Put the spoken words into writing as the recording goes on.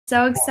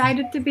So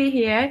excited to be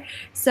here.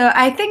 So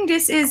I think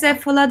this is a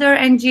Flutter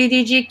and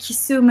GDG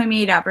Kisumi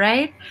meetup,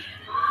 right?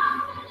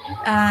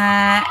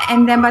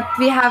 And then, but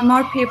we have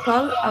more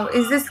people. Oh,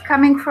 is this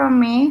coming from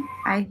me?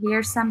 I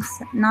hear some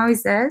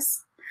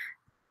noises.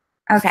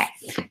 Okay,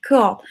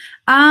 cool.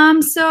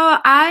 So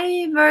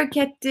I work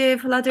at the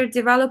Flutter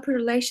Developer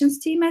Relations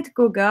team at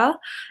Google,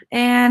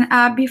 and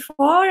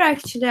before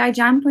actually I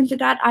jump into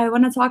that, I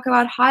want to talk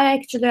about how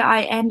actually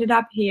I ended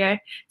up here.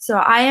 So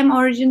I am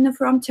originally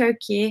from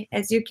Turkey,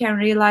 as you can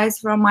realize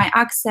from my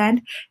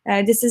accent.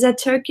 This is a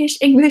Turkish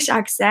English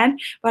accent,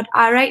 but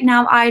right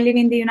now I live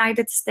in the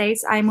United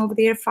States. I moved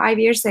here 5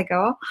 years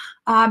ago.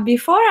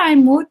 Before I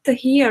moved to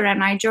here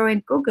and I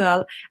joined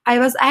Google, I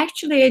was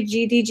actually a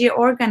GDG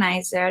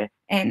organizer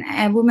and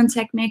a Women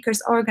Tech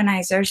Makers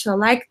organizer. So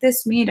like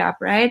this meetup,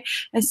 right?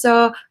 And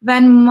so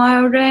when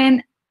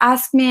Maureen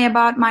asked me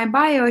about my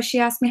bio, she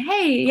asked me,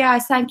 hey, yeah,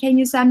 can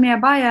you send me a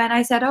bio? And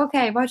I said,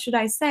 okay, what should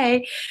I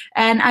say?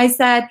 And I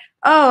said,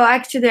 oh,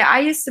 actually, I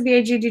used to be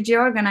a GDG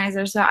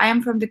organizer. So I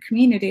am from the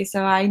community,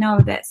 so I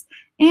know this.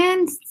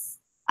 And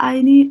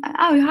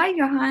oh, hi,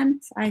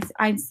 Johan.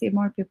 I see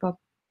more people.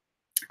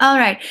 All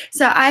right,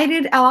 so I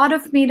did a lot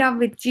of meetup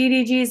with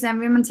GDGs and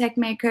women tech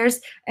makers,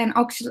 and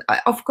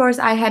of course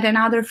I had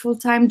another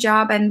full-time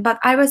job, but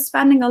I was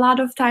spending a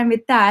lot of time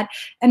with that.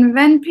 And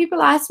when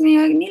people ask me,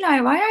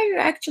 Nilay, why are you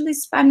actually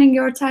spending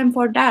your time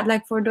for that,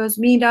 like for those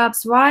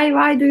meetups?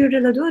 Why do you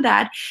really do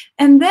that?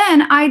 And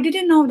then I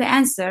didn't know the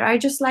answer.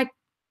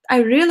 I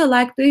really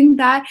like doing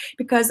that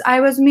because I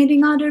was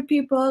meeting other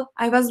people,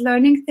 I was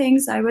learning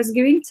things, I was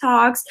giving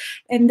talks,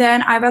 and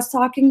then I was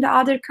talking to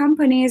other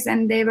companies,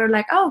 and they were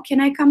like, oh,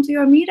 can I come to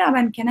your meetup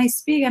and can I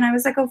speak? And I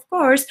was like, of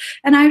course.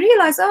 And I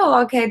realized,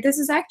 oh, okay, this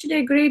is actually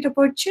a great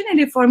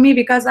opportunity for me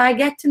because I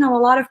get to know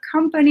a lot of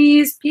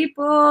companies,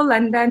 people,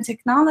 and then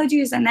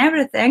technologies and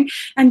everything.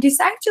 And this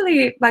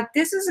actually, like,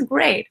 this is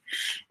great.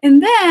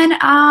 And then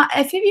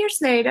a few years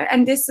later,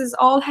 and this is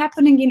all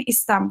happening in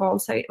Istanbul,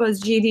 so it was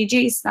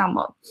GDG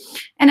Istanbul.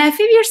 And a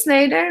few years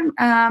later,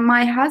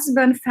 my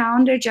husband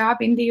found a job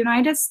in the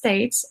United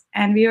States,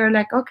 and we were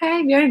like,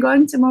 okay, we are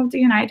going to move to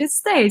the United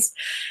States.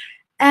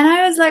 And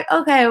I was like,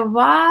 okay,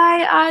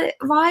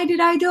 why did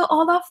I do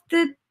all of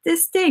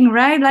this thing,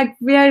 right? Like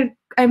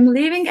I'm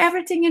leaving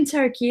everything in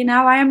Turkey.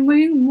 Now I am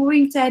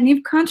moving to a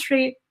new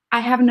country. I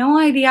have no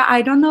idea.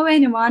 I don't know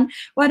anyone.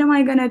 What am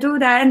I gonna do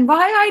that? And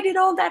why I did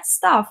all that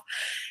stuff?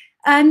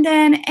 And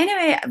then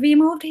anyway, we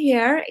moved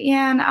here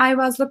and I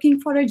was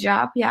looking for a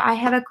job. Yeah, I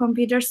have a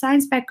computer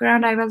science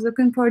background. I was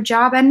looking for a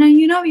job. And then,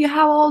 you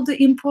have all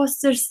the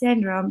imposter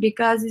syndrome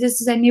because this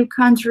is a new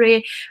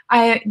country.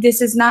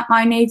 This is not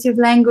my native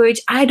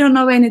language. I don't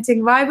know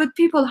anything. Why would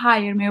people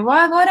hire me?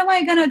 What am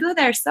I going to do?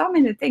 There's so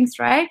many things,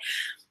 right?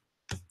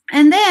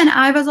 And then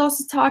I was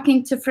also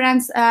talking to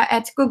friends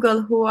at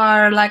Google who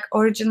are like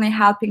originally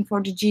helping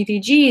for the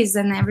GDGs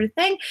and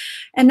everything.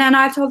 And then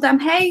I told them,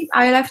 hey,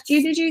 I left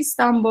GDG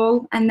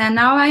Istanbul, and then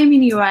now I'm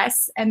in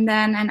US, and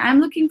I'm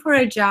looking for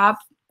a job.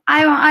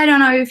 I don't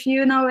know if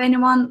you know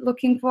anyone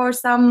looking for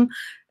some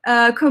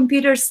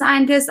computer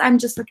scientist. I'm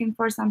just looking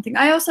for something.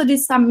 I also did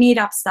some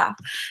meetup stuff.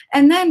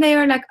 And then they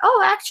were like,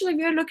 oh, actually,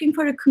 we're looking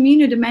for a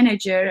community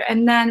manager.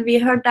 And then we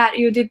heard that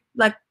you did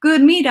like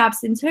good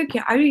meetups in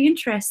Turkey. Are you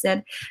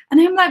interested?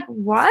 And I'm like,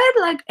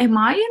 what? Like, am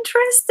I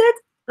interested?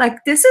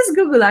 Like, this is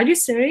Google. Are you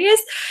serious?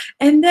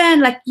 And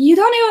then, like, you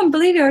don't even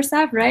believe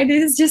yourself, right?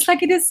 It is just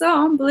like, it is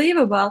so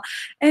unbelievable.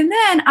 And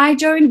then I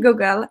joined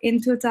Google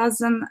in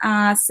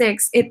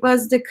 2006. It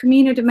was the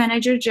community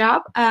manager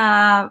job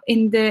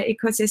in the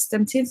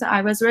ecosystem team. So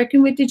I was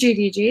working with the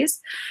GDGs.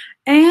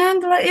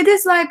 And it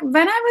is like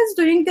when I was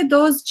doing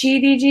those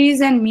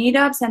GDGs and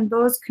meetups and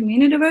those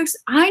community works,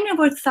 I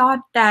never thought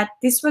that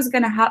this was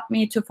going to help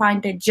me to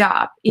find a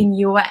job in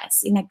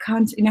US, in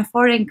a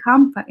foreign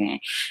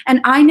company. And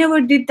I never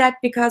did that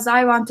because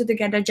I wanted to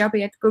get a job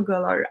at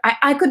Google, or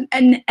I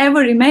couldn't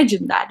ever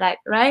imagine that,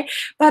 right?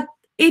 But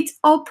it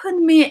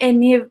opened me a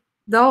new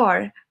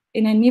door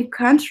in a new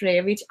country,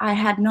 which I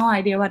had no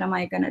idea what am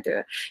I going to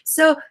do.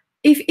 So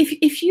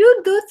if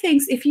you do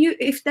things,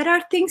 if there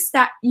are things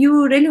that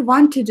you really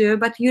want to do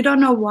but you don't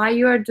know why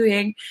you are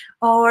doing,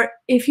 or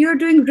if you're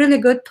doing really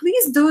good,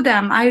 please do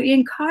them. I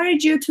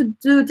encourage you to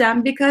do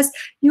them because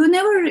you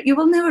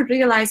will never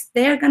realize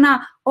they're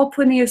gonna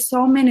open you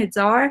so many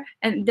doors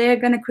and they're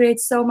gonna create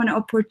so many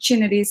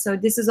opportunities. So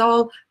this is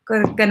all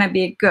gonna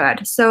be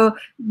good. So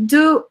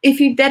there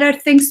are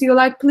things you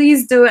like,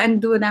 please do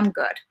and do them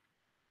good.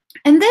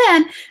 And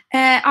then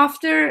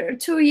after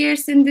 2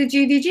 years in the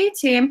GDG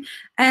team,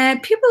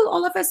 people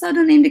all of a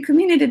sudden in the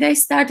community, they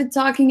started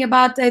talking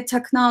about a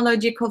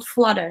technology called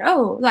Flutter.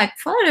 Oh, like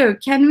Flutter,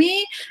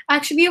 we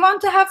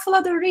want to have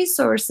Flutter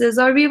resources,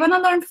 or we want to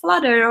learn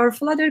Flutter or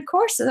Flutter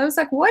courses. I was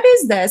like, what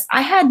is this?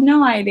 I had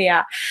no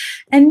idea.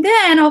 And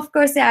then, of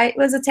course, it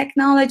was a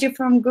technology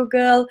from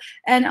Google,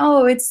 and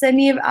oh, it's a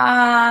new,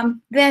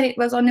 then it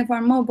was only for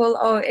mobile.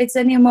 Oh, it's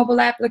a new mobile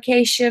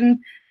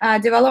application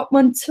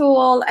development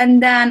tool.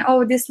 And then,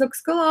 oh, this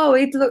looks cool. Oh,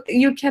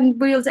 you can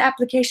build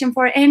application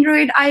for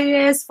Android,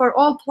 iOS, iOS for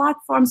all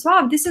platforms.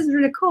 Wow, this is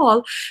really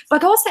cool.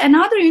 But also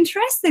another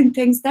interesting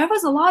things, there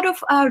was a lot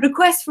of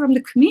requests from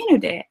the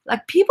community.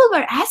 Like people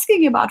were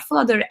asking about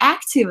Flutter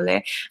actively.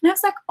 And I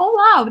was like, oh,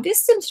 wow,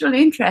 this seems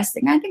really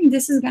interesting. I think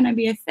this is going to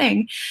be a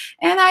thing.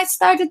 And I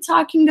started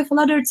talking to the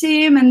Flutter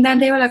team, and then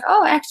they were like,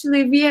 oh,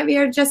 actually, we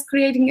are just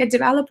creating a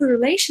developer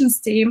relations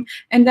team,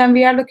 and then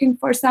we are looking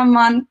for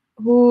someone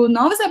who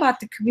knows about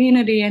the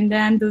community and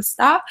then do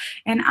stuff.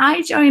 And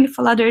I joined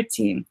Flutter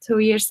team 2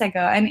 years ago,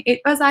 and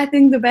it was, I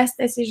think, the best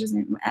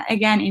decision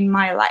again in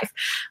my life.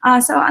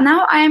 So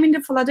now I am in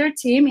the Flutter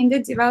team, in the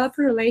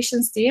developer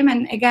relations team,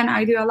 and again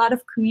I do a lot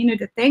of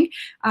community thing,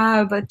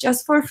 but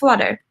just for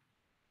Flutter.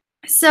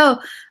 So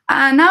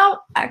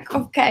now,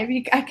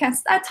 okay, I can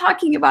start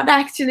talking about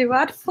actually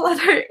what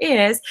Flutter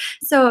is.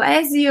 So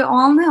as you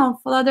all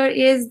know, Flutter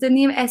is the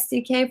new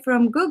SDK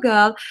from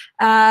Google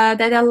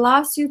that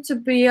allows you to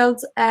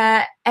build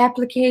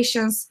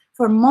applications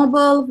for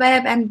mobile,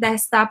 web, and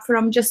desktop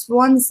from just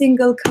one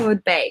single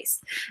code base.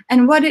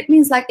 And what it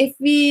means, like if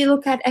we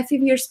look at a few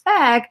years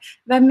back,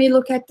 when we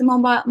look at the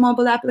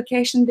mobile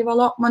application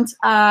development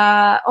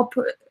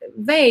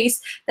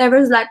ways, there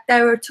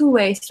were two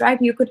ways,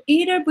 right? You could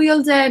either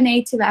build a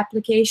native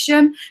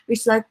application,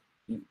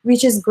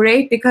 which is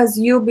great because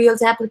you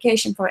build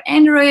application for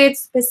Android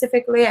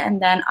specifically,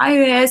 and then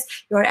iOS,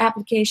 your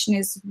application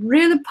is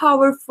really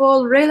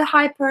powerful, really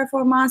high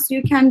performance.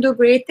 You can do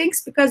great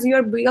things because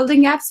you're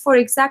building apps for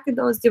exactly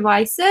those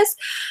devices.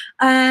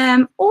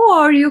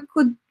 Or you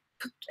could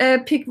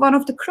pick one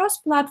of the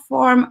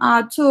cross-platform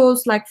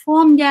tools like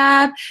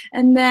PhoneGap,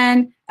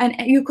 and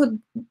you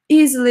could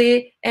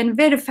easily and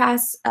very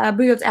fast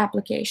build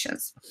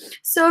applications.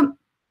 So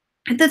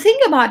the thing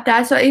about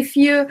that, so if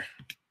you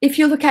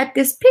look at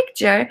this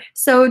picture,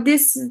 so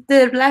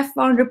the left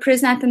one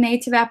represents a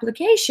native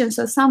application.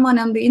 So someone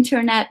on the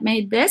internet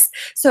made this.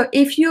 So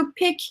if you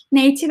pick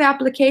native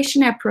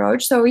application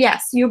approach, so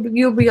yes, you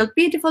build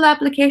beautiful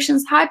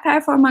applications, high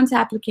performance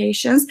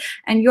applications,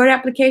 and your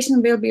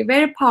application will be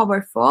very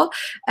powerful.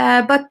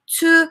 But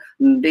to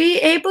be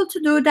able to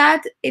do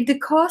that, the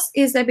cost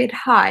is a bit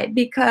high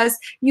because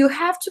you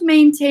have to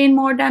maintain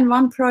more than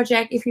one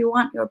project if you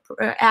want your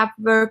app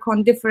work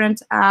on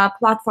different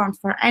platforms,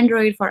 for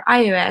Android, for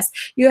iOS.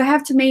 You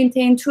have to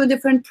maintain 2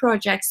 different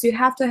projects. You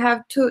have to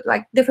have 2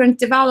 different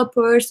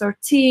developers or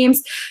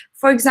teams.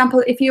 For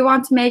example, if you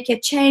want to make a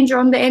change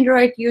on the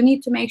Android, you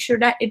need to make sure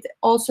that it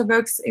also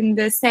works in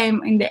the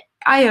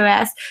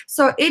iOS.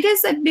 So it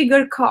is a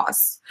bigger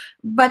cost.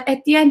 But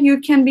at the end,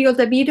 you can build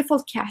a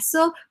beautiful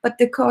castle, but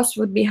the cost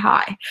would be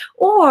high.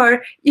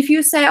 Or if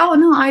you say, oh,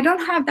 no, I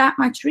don't have that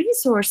much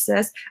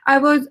resources,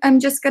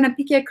 I'm just going to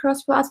pick a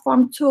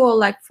cross-platform tool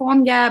like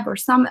PhoneGap or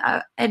some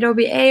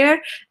Adobe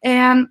Air,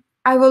 and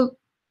I will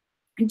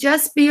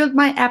just build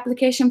my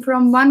application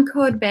from one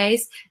code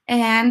base,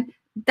 and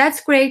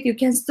that's great. You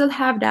can still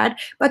have that,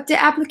 but the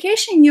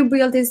application you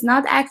build is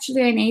not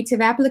actually a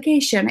native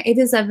application. It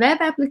is a web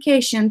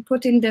application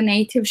put in the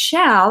native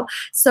shell,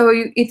 so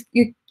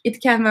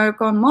it can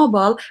work on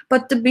mobile,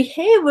 but the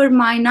behavior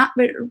might not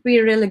be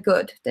really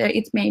good.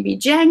 It may be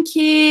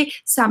janky,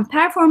 some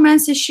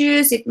performance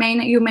issues.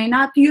 You may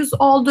not use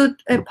all the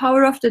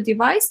power of the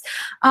device.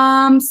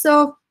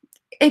 So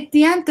at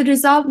the end, the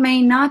result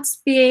may not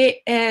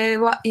be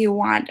what you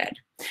wanted.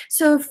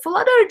 So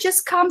Flutter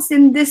just comes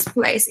in this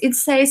place. It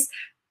says,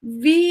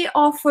 we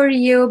offer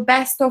you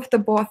best of the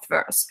both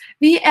worlds.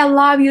 We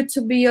allow you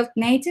to build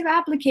native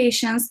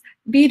applications,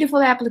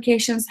 beautiful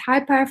applications, high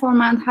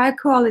performance, high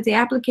quality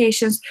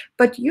applications,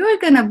 but you're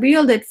gonna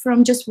build it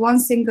from just one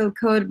single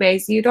code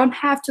base. You don't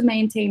have to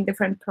maintain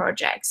different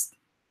projects.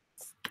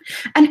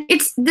 And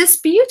this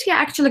beauty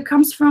actually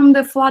comes from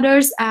the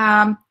Flutter's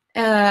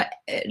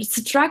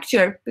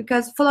structure,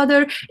 because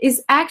Flutter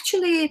is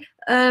actually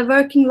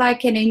working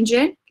like an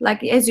engine,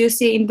 like as you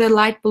see in the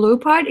light blue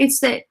part.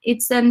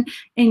 It's an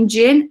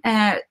engine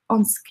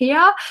on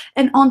scale,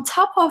 and on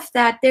top of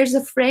that there's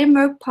a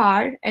framework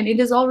part, and it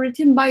is all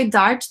written by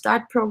Dart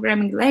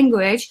programming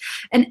language.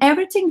 And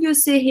everything you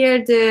see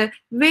here, the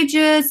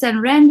widgets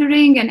and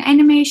rendering and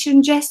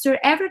animation, gesture,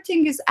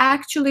 everything is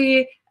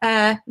actually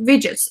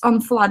widgets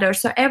on Flutter.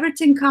 So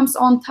everything comes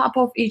on top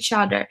of each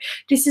other.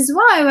 This is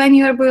why when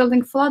you are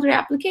building Flutter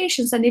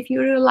applications, and if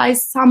you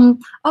realize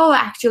oh,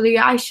 actually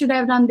I should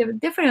have done it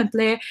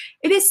differently,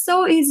 it is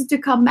so easy to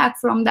come back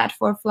from that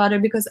for Flutter,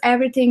 because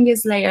everything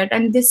is layered.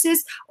 And this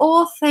is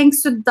all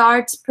thanks to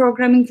Dart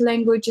programming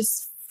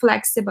language's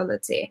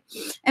flexibility.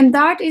 And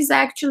Dart is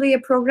actually a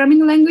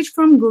programming language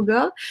from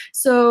Google.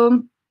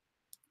 So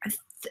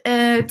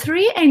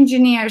 3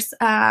 engineers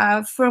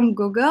from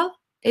Google,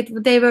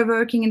 they were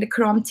working in the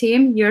Chrome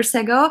team years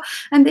ago,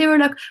 and they were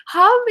like,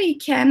 how we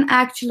can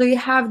actually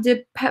have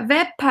the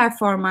web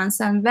performance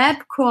and web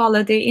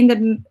quality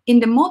in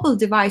the mobile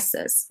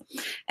devices.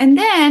 And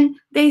then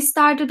they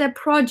started a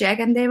project,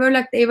 and they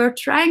were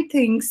trying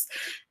things.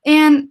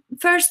 And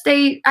first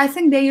I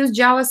think they used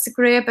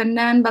JavaScript, and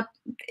then but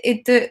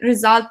it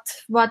result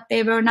what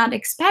they were not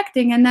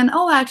expecting. And then,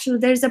 oh, actually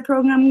there's a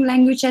programming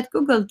language at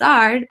Google,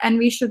 Dart, and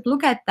we should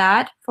look at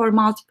that for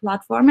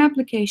multi-platform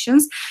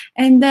applications.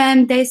 And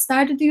then they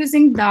started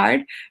using Dart,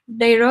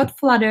 they wrote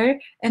Flutter,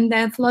 and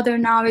then Flutter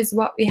now is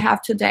what we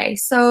have today.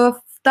 So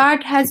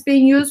Dart has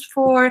been used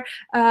for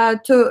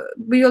to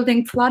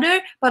building Flutter,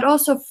 but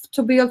also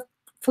to build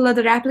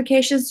Flutter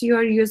applications, you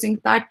are using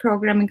Dart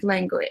programming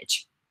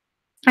language.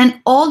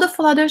 And all the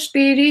Flutter's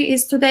beauty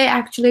is today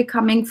actually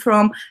coming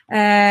from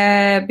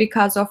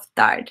because of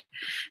Dart.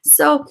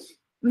 So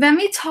when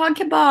we talk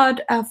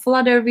about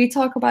Flutter, we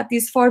talk about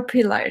these 4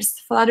 pillars.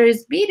 Flutter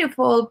is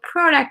beautiful,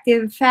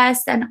 productive,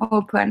 fast, and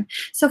open.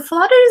 So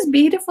Flutter is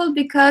beautiful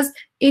because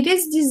it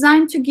is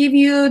designed to give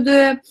you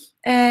the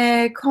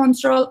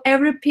control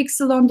every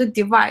pixel on the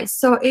device.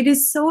 So it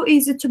is so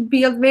easy to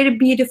build very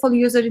beautiful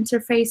user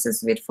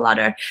interfaces with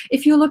Flutter.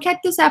 If you look at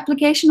this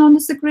application on the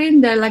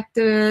screen, they're like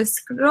the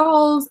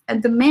scrolls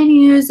and the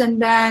menus,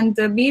 and then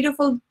the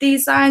beautiful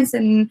designs,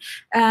 and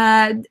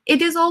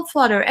it is all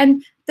Flutter.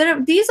 And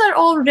these are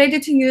all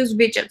ready-to-use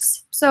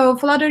widgets. So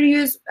Flutter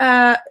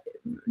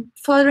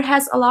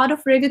has a lot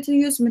of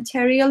ready-to-use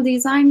material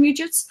design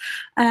widgets,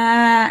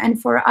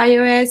 and for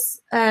iOS,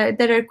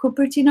 there are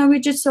Cupertino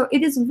widgets. So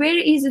it is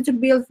very easy to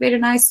build very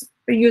nice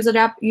user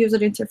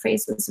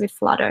interfaces with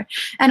Flutter.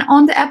 And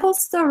on the Apple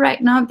Store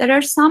right now, there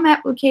are some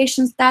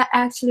applications that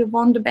actually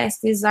won the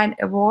Best Design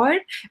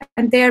Award,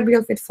 and they are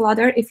built with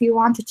Flutter. If you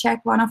want to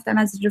check one of them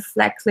as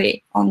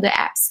Reflectly on the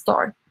App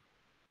Store.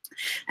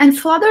 And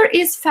Flutter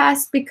is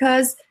fast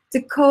because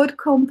the code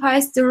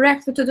compiles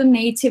directly to the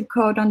native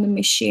code on the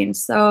machine.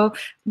 So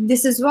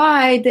this is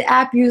why the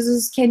app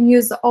users can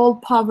use all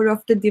power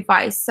of the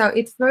device. So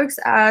it works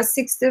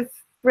 60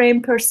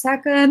 frames per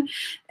second.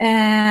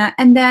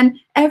 And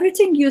then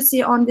everything you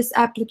see on this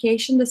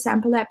application, the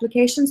sample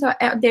application, so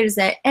there's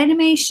an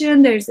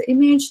animation, there's an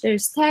image,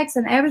 there's text,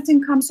 and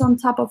everything comes on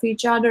top of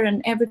each other,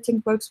 and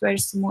everything works very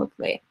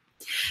smoothly.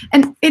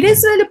 And it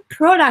is really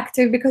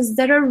productive because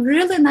there are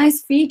really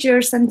nice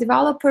features and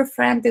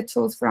developer-friendly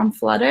tools from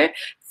Flutter.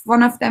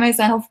 One of them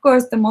is, and of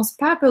course, the most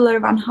popular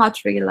one,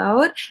 hot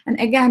reload. And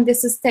again,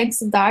 this is thanks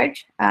to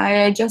Dart,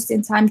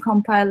 just-in-time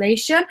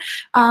compilation.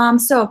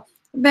 So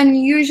when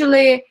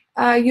usually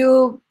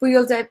you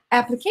build an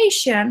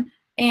application,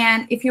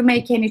 and if you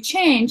make any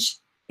change,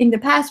 in the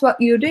past,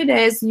 what you did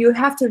is you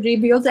have to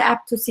rebuild the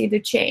app to see the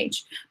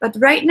change. But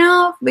right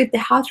now, with the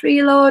hot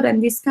reload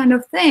and these kind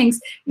of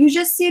things, you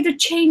just see the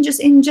changes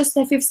in just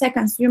a few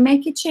seconds. You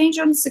make a change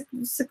on the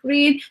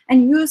screen,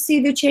 and you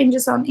see the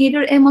changes on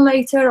either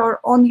emulator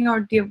or on your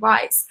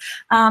device.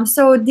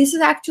 So this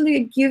is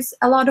actually gives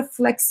a lot of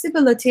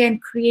flexibility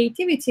and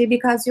creativity,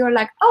 because you're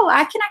like, oh,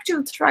 I can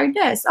actually try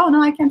this. Oh,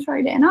 no, I can try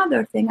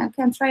another thing. I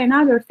can try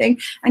another thing.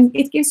 And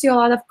it gives you a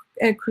lot of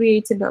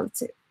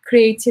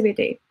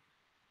creativity.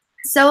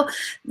 So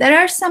there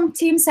are some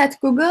teams at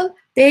Google,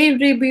 they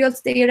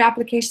rebuilt their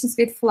applications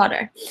with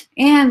Flutter.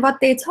 And what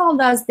they told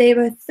us, they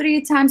were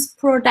 3 times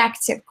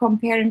productive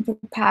comparing to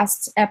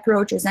past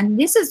approaches. And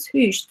this is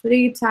huge,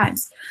 3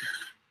 times.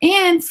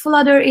 And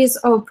Flutter is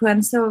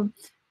open. So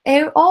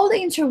all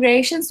the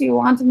integrations you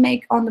want to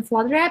make on the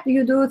Flutter app,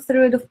 you do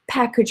through the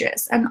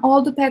packages. And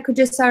all the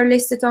packages are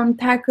listed on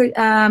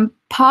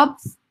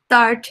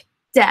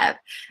pub.dart.dev.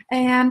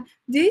 And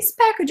these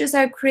packages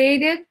are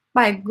created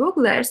by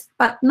Googlers,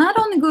 but not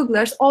only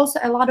Googlers, also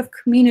a lot of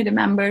community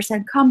members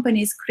and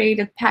companies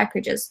created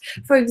packages.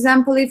 For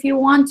example, if you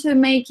want to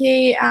make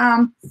a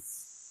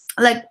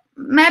like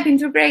map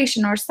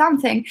integration or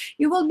something,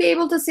 you will be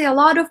able to see a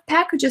lot of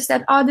packages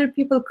that other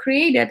people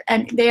created,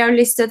 and they are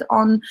listed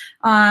on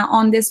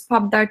this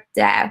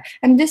pub.dev.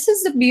 And this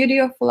is the beauty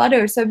of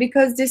Flutter. So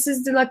because this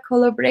is the like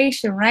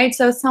collaboration, right?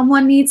 So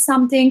someone needs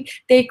something,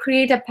 they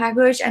create a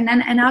package, and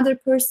then another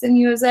person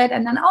use it,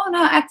 and then, oh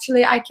no,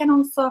 actually I can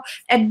also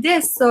add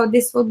this, so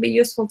this will be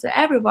useful to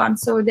everyone,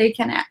 so they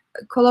can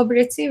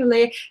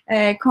collaboratively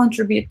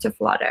contribute to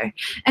Flutter.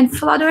 And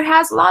Flutter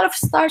has a lot of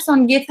stars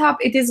on GitHub.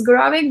 It is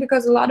growing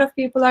because a lot of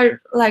people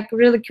are like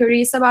really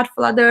curious about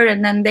Flutter,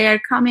 and then they are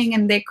coming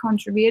and they're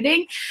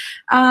contributing.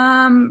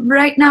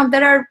 Right now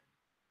there are,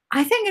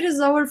 I think it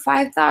is over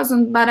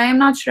 5,000, but I am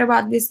not sure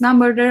about this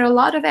number. There are a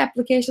lot of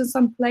applications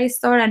on Play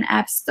Store and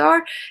App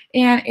Store,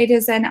 and it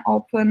is an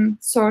open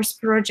source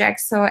project,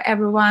 so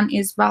everyone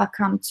is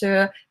welcome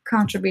to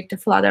contribute to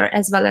Flutter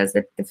as well as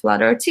the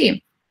Flutter team.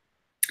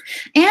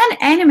 And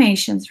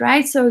animations,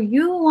 right? So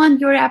you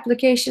want your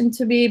application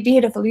to be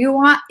beautiful. You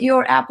want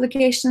your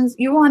applications,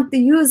 you want the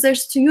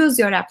users to use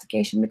your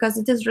application because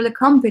it is really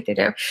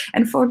competitive.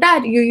 And for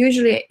that, you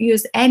usually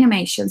use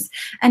animations.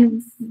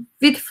 And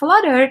with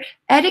Flutter,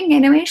 adding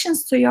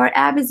animations to your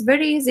app is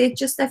very easy. It's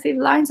just a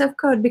few lines of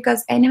code,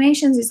 because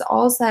animations is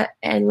also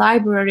a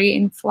library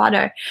in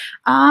Flutter.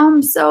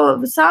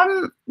 So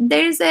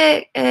there's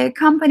a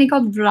company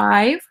called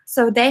Drive.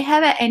 So they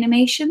have an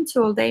animation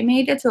tool. They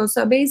made a tool.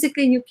 So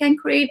basically you can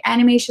create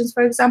animations.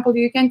 For example,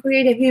 you can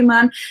create a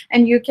human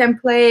and you can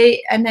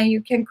play, and then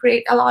you can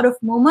create a lot of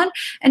movement,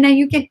 and then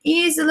you can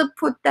easily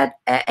put that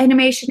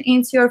animation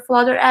into your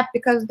Flutter app,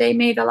 because they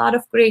made a lot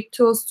of great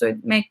tools to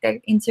make that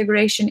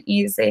integration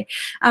easy.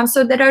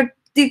 So there are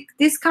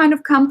this kind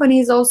of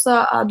companies also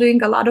are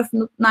doing a lot of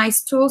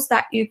nice tools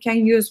that you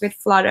can use with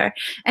Flutter.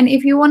 And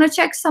if you want to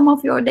check some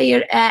of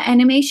their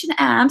animation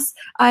apps,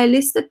 I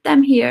listed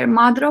them here.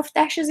 Mother of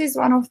Dashes is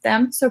one of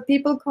them. So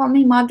people call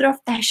me Mother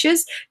of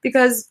Dashes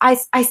because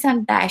I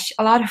send Dash,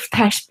 a lot of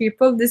Dash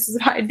people. This is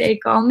why they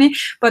call me.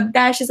 But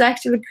Dash is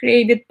actually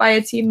created by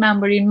a team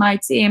member in my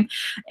team.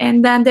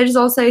 And then there's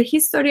also a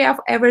history of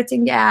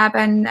everything app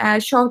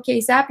and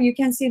showcase app. You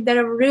can see there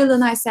are really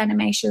nice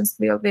animations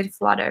built with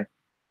Flutter.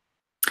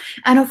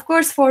 And of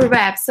course for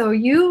web, so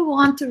you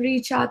want to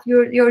reach out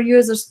your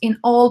users in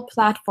all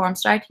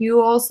platforms, right? You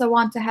also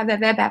want to have a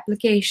web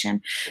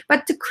application,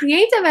 but to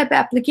create a web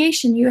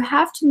application you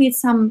have to meet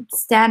some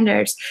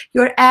standards.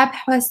 Your app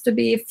has to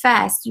be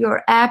fast,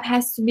 your app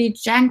has to be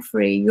jank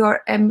free,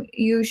 your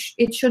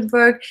it should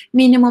work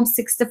minimum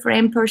 60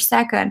 frames per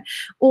second,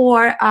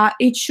 or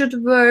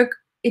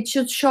it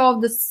should show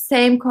the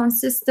same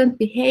consistent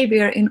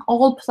behavior in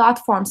all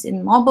platforms,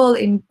 in mobile,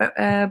 in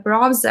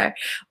browser.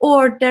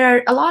 Or there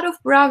are a lot of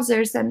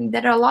browsers and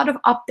there are a lot of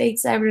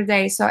updates every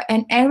day. So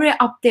in every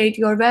update,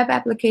 your web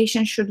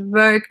application should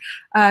work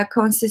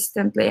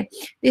consistently.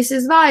 This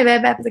is why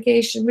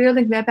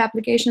building web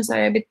applications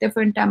are a bit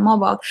different than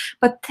mobile.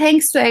 But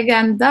thanks to,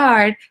 again,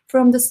 Dart,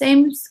 from the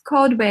same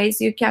code base,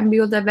 you can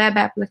build a web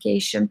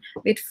application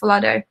with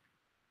Flutter.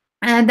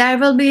 And there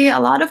will be a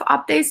lot of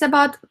updates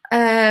about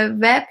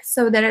web.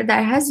 So there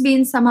has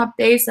been some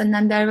updates, and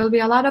then there will be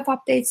a lot of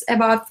updates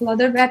about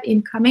Flutter Web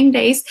in coming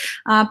days.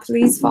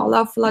 Please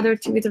follow Flutter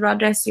Twitter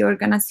address. You're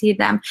going to see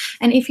them.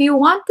 And if you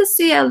want to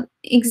see an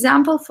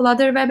example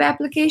Flutter Web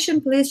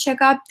application, please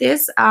check out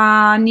this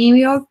New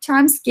York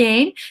Times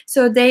game.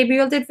 So they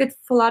built it with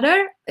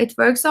Flutter. It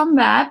works on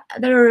web.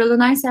 They're a really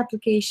nice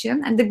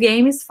application, and the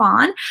game is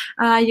fun.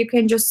 You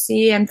can just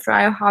see and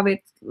try how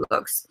it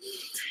looks.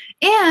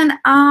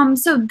 And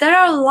so there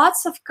are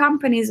lots of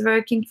companies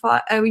working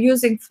for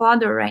using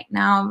Flutter right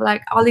now,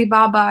 like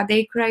Alibaba.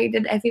 They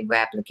created web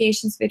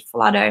applications with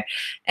Flutter,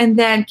 and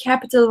then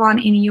Capital One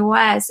in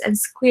US, and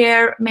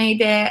Square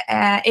made a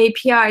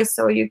API,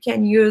 so you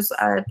can use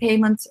a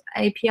payment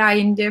API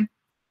in the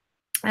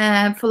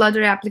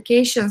Flutter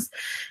applications.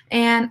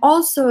 And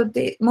also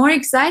the more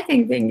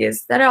exciting thing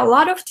is there are a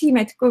lot of team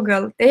at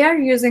Google. They are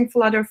using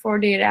Flutter for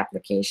their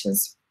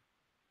applications.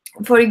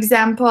 For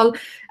example,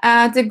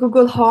 the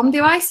Google Home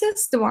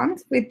devices, the one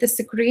with the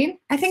screen,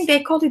 I think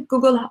they called it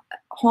Google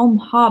Home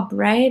Hub,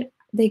 right?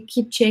 They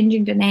keep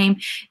changing the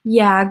name.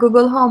 Yeah,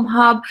 Google Home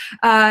Hub.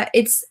 The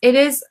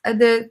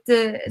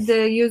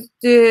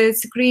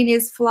screen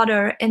is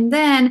Flutter, and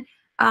then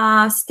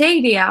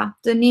Stadia,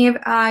 the new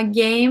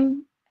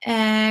game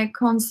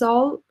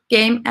console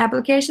game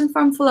application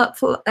from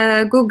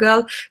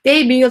Google.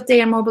 They built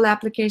their mobile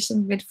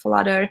application with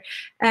Flutter.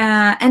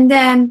 And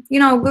then,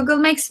 Google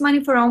makes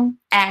money from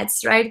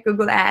ads, right?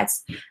 Google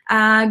Ads.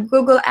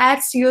 Google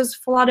Ads use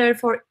Flutter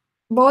for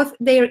both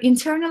their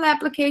internal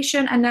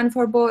application and then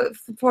for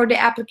the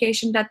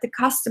application that the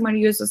customer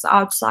uses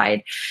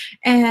outside.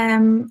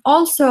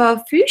 Also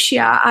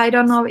Fuchsia, I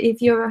don't know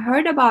if you've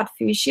heard about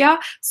Fuchsia.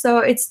 So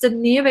it's the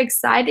new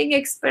exciting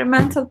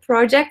experimental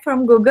project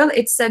from Google.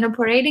 It's an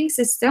operating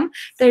system.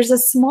 There's a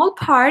small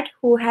part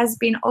who has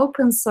been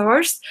open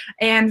sourced,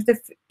 and the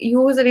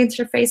user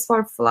interface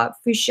for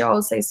Fuchsia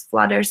also is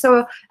Flutter.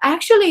 So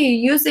actually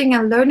using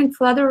and learning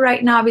Flutter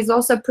right now is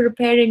also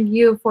preparing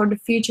you for the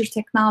future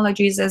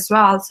technologies as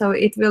well. So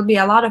it will be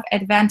a lot of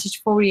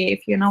advantage for you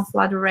if you know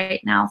Flutter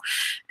right now.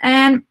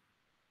 And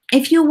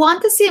if you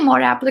want to see more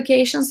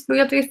applications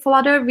built with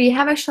Flutter, we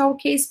have a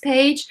showcase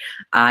page.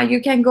 You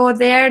can go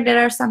there.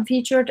 There are some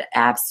featured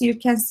apps. You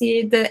can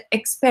see the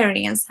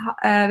experience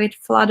with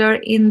Flutter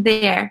in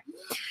there.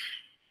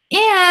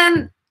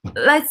 And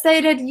let's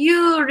say that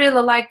you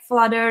really like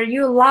Flutter,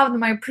 you loved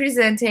my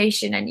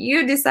presentation, and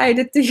you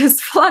decided to use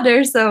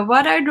Flutter. So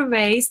what are the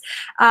ways?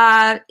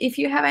 If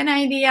you have an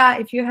idea,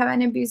 if you have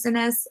any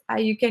business,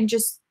 you can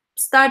just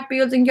start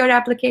building your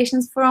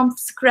applications from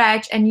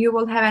scratch, and you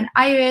will have an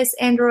iOS,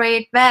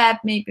 Android, web,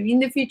 maybe in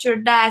the future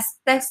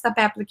desktop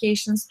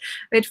applications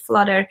with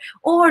Flutter.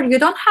 Or you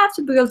don't have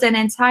to build an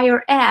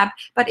entire app,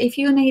 but if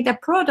you need a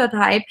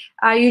prototype,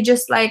 you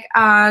just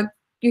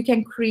you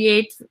can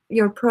create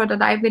your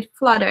prototype with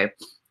Flutter.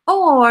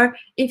 Or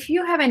if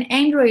you have an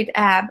Android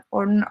app,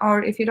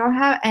 or if you don't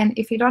have an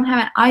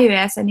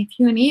iOS, and if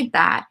you need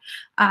that,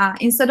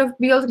 instead of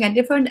building a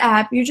different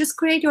app, you just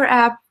create your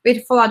app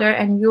with Flutter,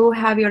 and you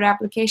have your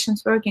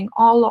applications working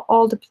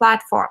all the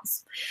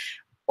platforms.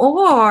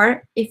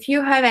 Or if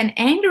you have an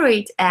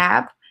Android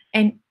app,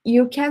 and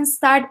you can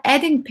start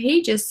adding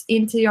pages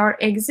into your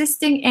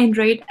existing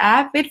Android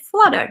app with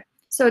Flutter.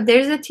 So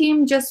there's a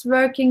team just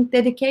working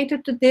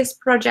dedicated to this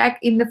project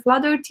in the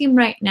Flutter team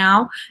right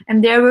now,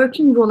 and they're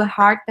working really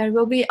hard. There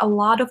will be a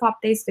lot of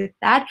updates with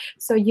that,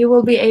 so you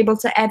will be able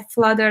to add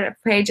Flutter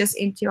pages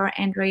into your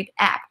Android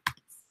app.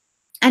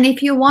 And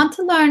if you want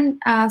to learn,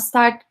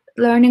 start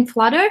learning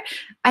Flutter,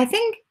 I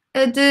think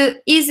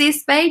the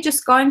easiest way,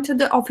 just going to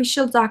the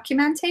official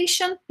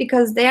documentation,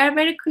 because they are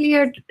very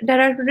clear.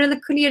 There are really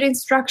clear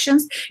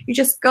instructions. You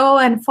just go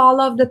and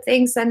follow the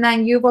things, and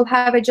then you will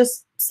have a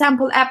just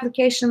sample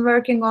application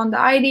working on the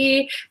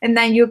IDE, and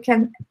then you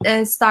can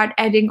start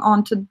adding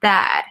on to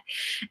that.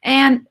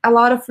 And a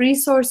lot of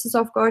resources,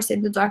 of course,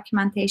 in the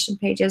documentation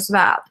page as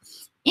well.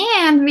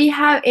 And we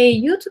have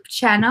a YouTube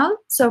channel.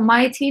 So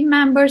my team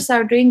members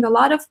are doing a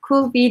lot of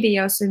cool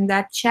videos in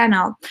that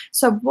channel.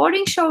 So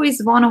Boarding Show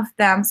is one of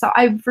them. So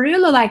I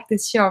really like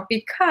this show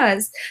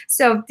because,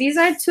 so these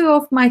are two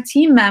of my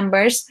team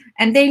members,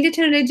 and they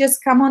literally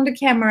just come on the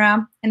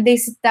camera and they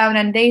sit down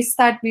and they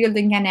start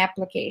building an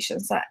application.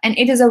 So, and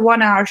it is a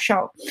 1-hour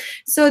show.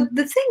 So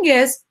the thing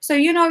is, so,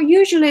 you know,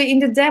 usually in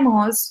the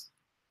demos,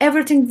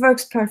 everything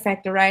works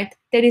perfect, right?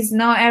 There is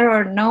no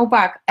error, no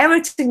bug.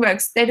 Everything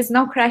works. There is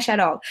no crash at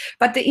all.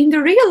 But in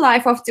the real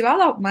life of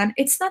development,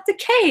 it's not the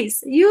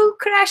case. You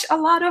crash a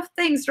lot of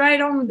things, right?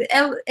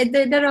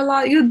 There are a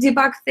lot. You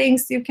debug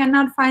things. You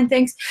cannot find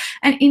things.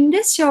 And in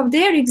this show,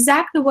 they're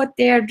exactly what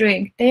they are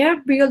doing. They are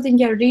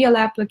building a real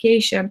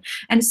application.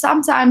 And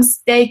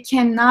sometimes they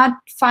cannot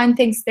find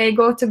things. They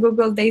go to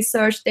Google, they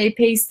search, they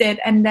paste it,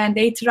 and then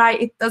they try.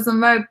 It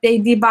doesn't work. They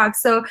debug.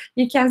 So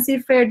you can see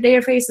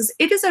their faces.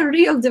 It is a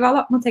real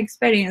development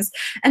experience.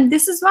 And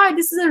this is why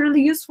this is a really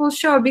useful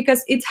show,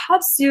 because it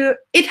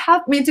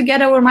helped me to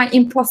get over my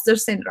imposter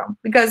syndrome,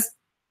 because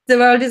the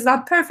world is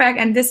not perfect,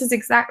 and this is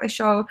exactly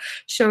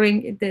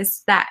showing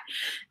that.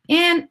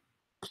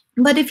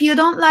 But if you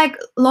don't like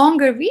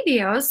longer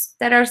videos,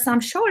 there are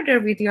some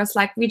shorter videos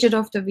like Widget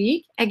of the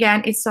Week.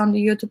 Again, it's on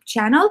the YouTube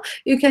channel.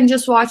 You can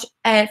just watch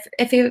a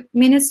few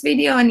minutes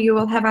video and you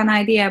will have an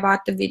idea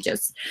about the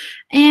widgets.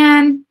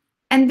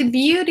 And the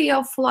beauty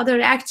of Flutter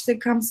actually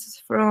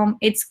comes from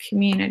its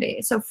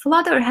community. So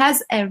Flutter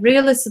has a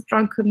really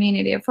strong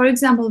community. For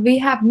example, we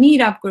have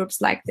meetup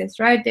groups like this,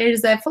 right?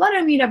 There's a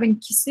Flutter meetup in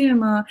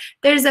Kisumu.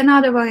 There's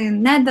another one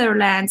in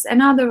Netherlands,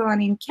 another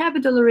one in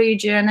Capital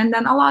Region, and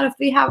then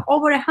we have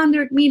over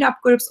 100 meetup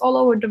groups all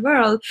over the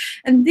world.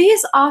 And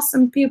these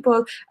awesome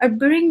people are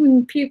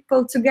bringing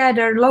people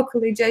together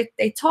locally.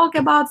 They talk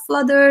about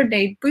Flutter,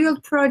 they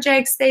build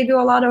projects, they do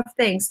a lot of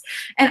things.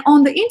 And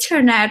on the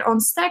internet, on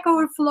Stack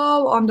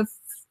Overflow, on the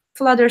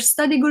Flutter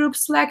study group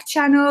Slack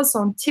channels,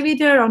 on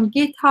Twitter, on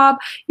GitHub,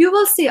 you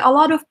will see a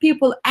lot of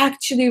people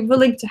actually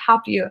willing to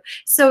help you.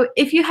 So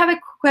if you have a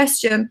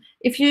question,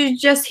 if you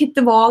just hit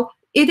the wall,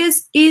 it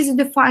is easy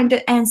to find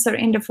the answer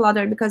in the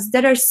Flutter, because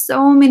there are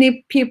so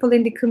many people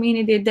in the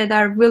community that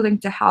are willing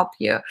to help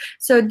you.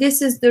 So this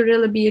is the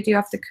real beauty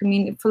of the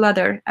community.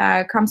 Flutter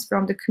comes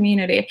from the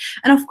community.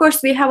 And of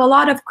course, we have a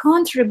lot of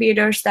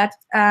contributors that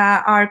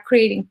are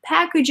creating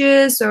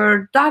packages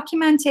or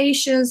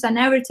documentations and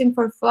everything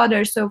for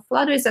Flutter. So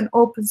Flutter is an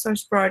open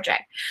source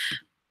project.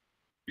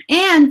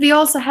 And we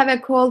also have a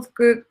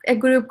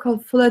group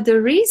called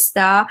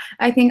Flutterista.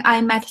 I think I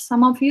met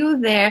some of you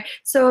there.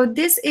 So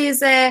this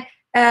is a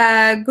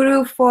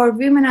group for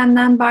women and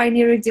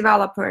non-binary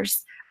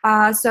developers.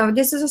 So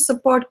this is a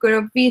support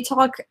group. We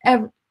talk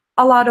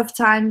a lot of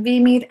time. We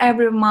meet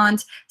every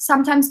month.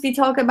 Sometimes we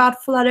talk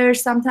about Flutter.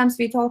 Sometimes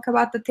we talk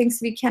about the things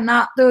we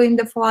cannot do in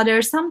the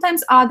Flutter.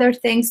 Sometimes other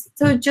things,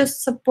 to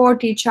just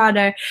support each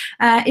other.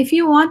 If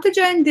you want to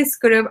join this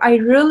group, I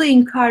really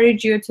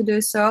encourage you to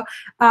do so.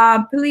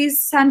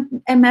 Please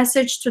send a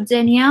message to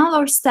Danielle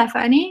or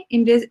Stephanie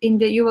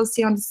you will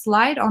see on the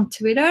slide on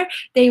Twitter.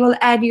 They will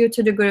add you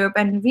to the group,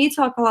 and we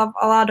talk about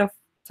a lot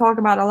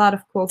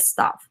of cool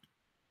stuff.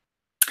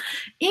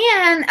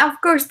 And of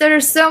course, there are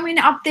so many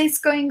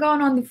updates going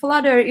on the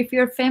Flutter. If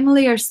you're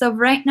familiar, so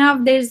right now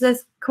there's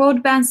this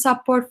codebase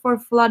support for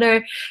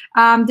Flutter.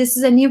 This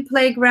is a new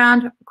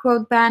playground,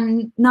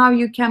 codebase. Now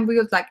you can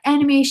build like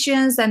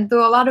animations and do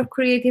a lot of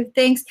creative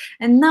things.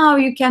 And now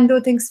you can do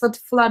things with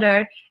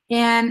Flutter.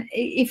 And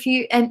if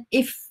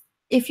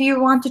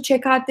you want to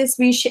check out this,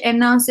 we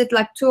announced it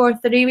like 2 or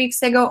 3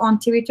 weeks ago on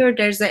Twitter.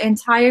 There's an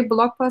entire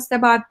blog post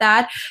about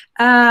that.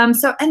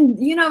 And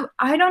you know,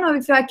 I don't know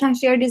if I can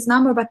share this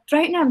number, but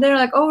right now there are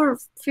like over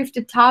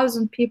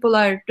 50,000 people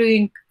are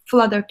doing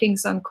Flutter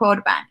things on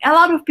codebase. A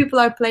lot of people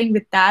are playing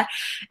with that.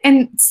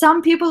 And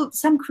some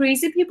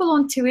crazy people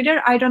on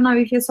Twitter, I don't know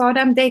if you saw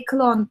them, they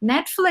cloned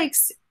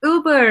Netflix,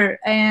 Uber,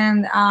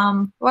 and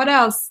what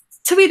else?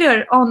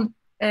 Twitter on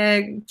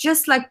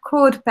just like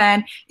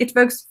codebase. It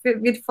works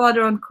with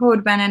Flutter on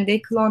codebase, and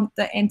they cloned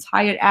the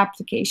entire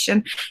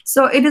application.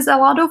 So it is a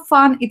lot of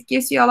fun. It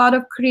gives you a lot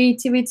of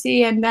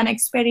creativity and then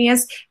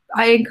experience.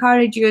 I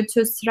encourage you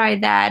to try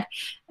that.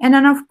 And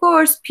then of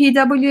course,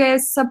 PWA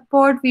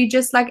support, we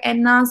just like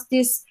announced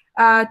this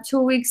 2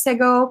 weeks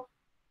ago.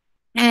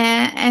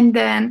 And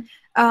then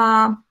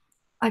I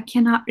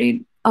cannot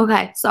read.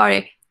 Okay,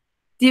 sorry.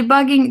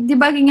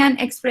 debugging and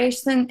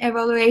expression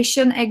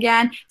evaluation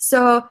again.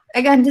 So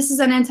again, this is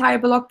an entire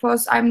blog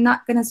post. I'm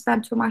not going to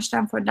spend too much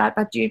time for that,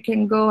 but you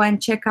can go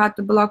and check out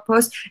the blog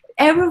post.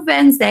 Every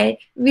Wednesday,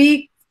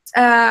 we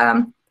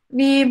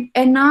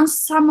announce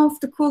some of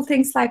the cool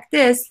things like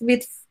this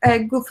with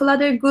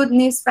Flutter Good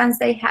News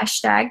Wednesday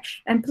hashtag,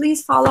 and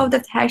please follow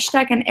that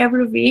hashtag, and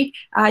every week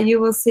you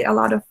will see a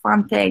lot of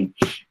fun things.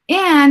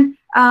 And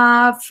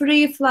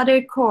free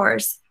Flutter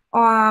course.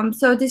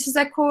 So this is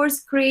a course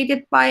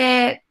created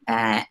by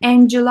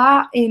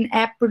Angela in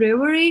App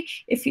Brewery.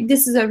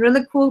 This is a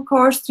really cool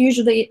course.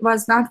 Usually it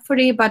was not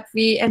free, but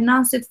we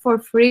announced it for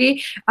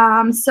free.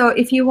 So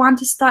if you want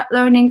to start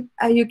learning,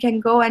 you can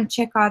go and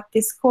check out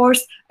this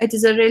course. It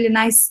is a really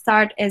nice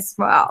start as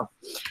well.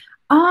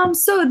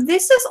 So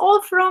this is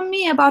all from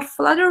me about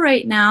Flutter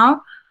right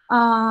now.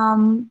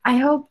 I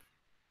hope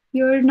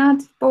you're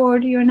not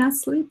bored, you're not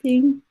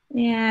sleeping.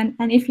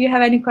 And if you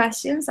have any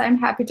questions, I'm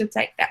happy to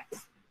take them.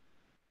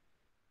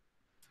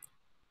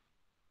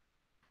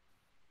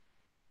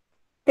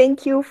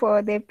 Thank you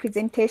for the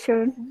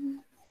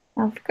presentation.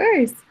 Of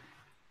course.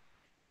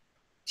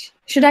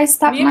 Should I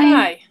stop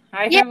I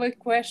have a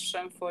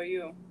question for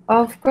you.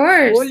 Of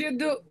course.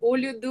 Will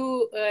you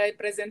do a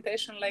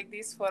presentation like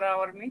this for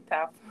our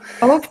meetup?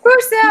 Of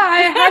course,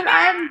 yeah.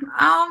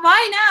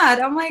 Why not?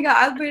 Oh my God,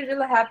 I'll be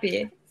really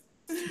happy.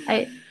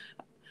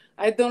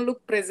 I don't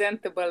look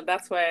presentable.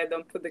 That's why I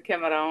don't put the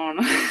camera on.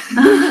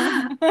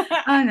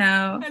 I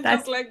know.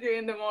 Just like you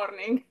in the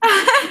morning.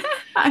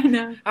 I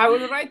know. I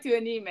will write you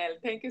an email.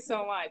 Thank you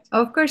so much.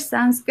 Of course,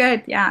 sounds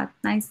good. Yeah,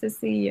 nice to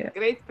see you.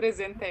 Great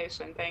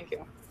presentation. Thank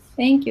you.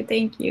 Thank you.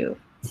 Thank you.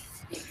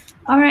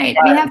 All right,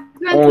 we have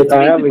 23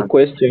 I have a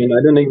question.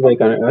 I don't know if I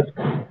can ask.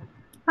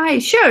 Hi,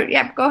 sure.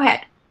 Yep, go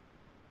ahead.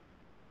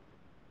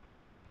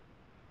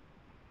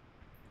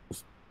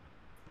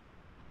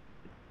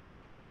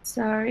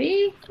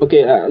 Sorry.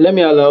 Okay, let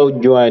me allow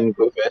Joanne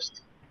go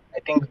first. I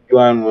think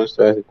Joanne wants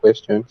to ask a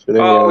question. So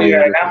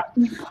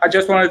I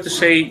just wanted to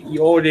say, you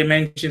already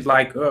mentioned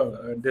like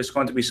there's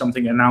going to be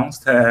something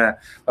announced.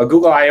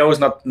 Google I/O is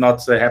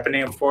not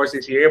happening, of course,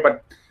 this year,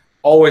 but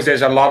always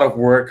there's a lot of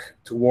work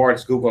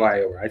towards Google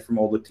I/O, right, from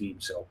all the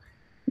teams. So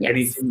yes.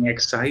 Anything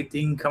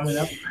exciting coming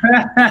up?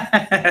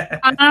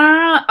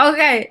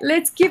 Okay,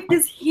 let's keep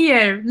this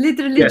here,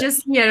 literally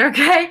just here,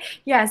 okay?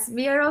 Yes,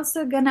 we are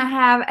also gonna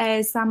have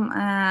some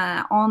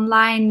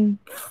online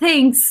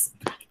things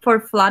for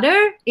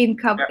Flutter in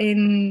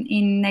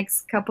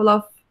next couple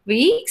of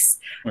weeks,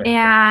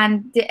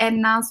 and the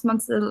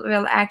announcements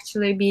will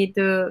actually be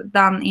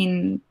done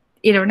in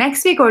either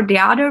next week or the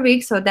other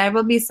week. So there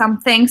will be some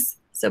things.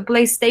 So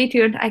please stay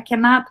tuned. I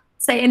cannot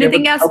say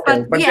anything else.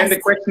 Okay. But yes. Then the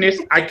question is,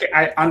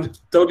 I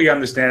totally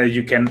understand that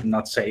you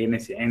cannot say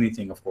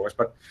anything, of course.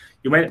 But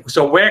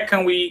so what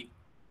can we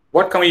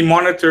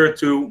monitor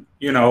to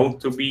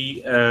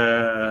be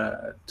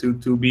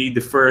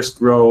the first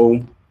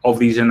row of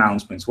these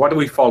announcements? What do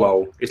we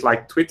follow? It's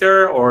like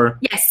Twitter or?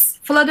 Yes,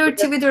 Flutter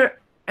Twitter.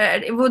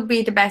 It would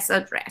be the best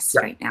address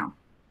right now.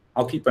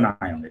 I'll keep an eye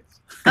on it.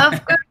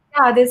 Of course,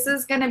 yeah. This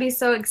is gonna be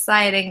so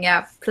exciting.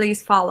 Yeah,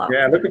 please follow.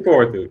 Yeah, looking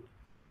forward to it.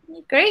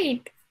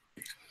 Great.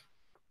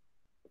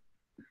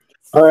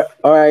 All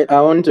right. I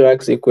want to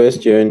ask a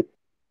question.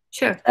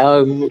 Sure.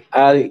 I'm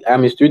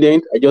a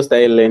student. I just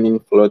started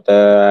learning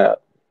Flutter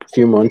a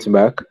few months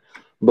back,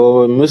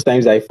 but most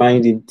times I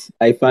find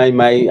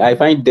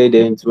dead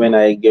ends when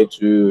I get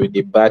to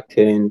the back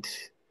end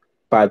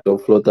part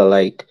of Flutter.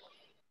 Like,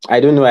 I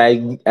don't know.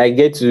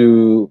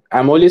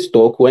 I'm always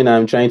stuck when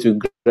I'm trying to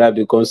grab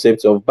the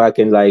concepts of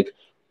backend, like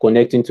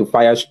connecting to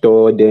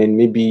Firestore, then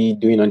maybe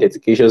doing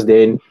authentications,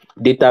 then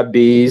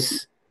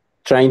database,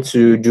 trying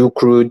to do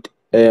create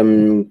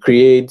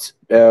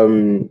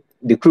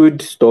the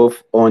CRUD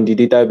stuff on the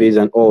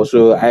database and all.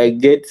 So I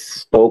get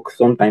stuck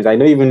sometimes. I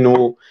don't even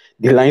know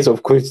the lines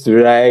of code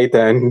to write,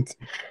 and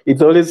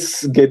it's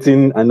always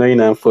getting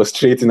annoying and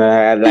frustrating.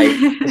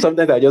 Like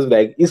sometimes I just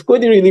like, is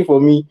coding really for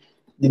me?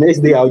 The next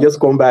day I'll just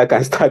come back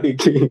and start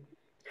again.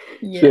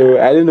 Yeah. So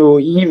I don't know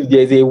if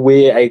there's a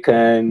way I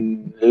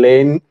can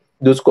learn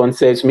those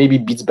concepts, maybe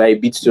bit by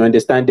bit, to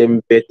understand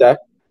them better.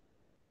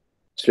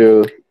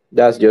 So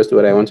that's just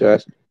what I want to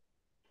ask.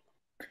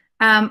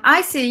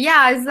 I see.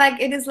 Yeah,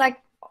 it is like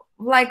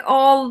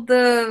all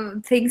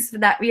the things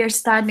that we are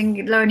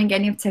learning a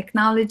new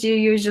technology.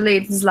 Usually,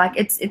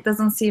 it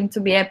doesn't seem to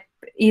be a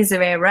easy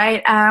way,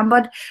 right?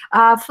 But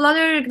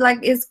Flutter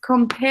is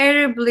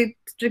comparably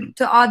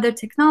to other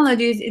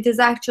technologies. It is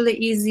actually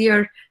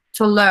easier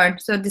to learn.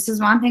 So this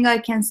is one thing I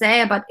can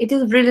say, but it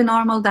is really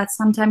normal that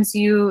sometimes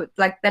there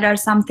are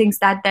some things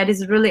that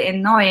is really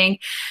annoying.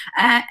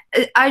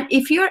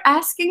 If you're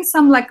asking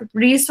some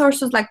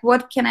resources, like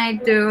what can I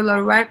do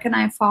or where can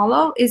I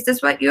follow, is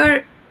this what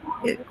you're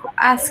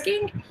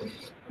asking?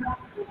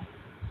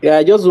 Yeah,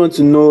 I just want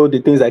to know the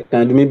things I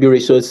can do, maybe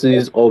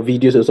resources or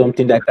videos or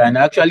something that can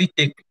actually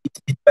take it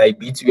bit by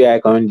bit, where I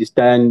can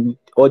understand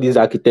all this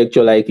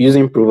architecture, like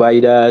using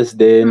providers,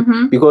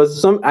 then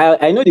because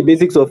I know the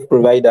basics of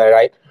provider,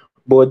 right?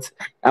 But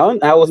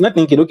I was not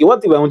thinking, okay,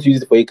 what if I want to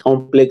use it for a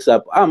complex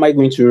app? How am I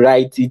going to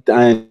write it?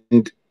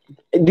 And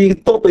the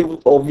top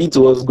level of it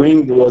was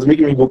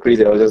making me go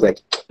crazy. I was just like,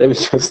 let me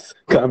just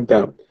calm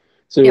down.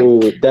 So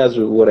that's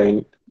what I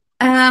need.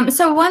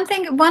 So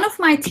one of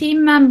my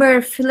team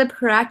member, Philip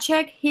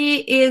Hracek,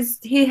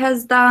 he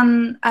has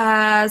done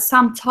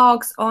some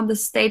talks on the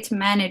state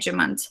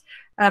management.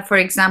 For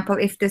example,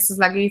 if this is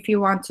like, if you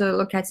want to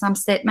look at some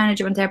state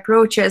management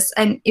approaches,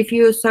 and if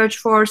you search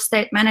for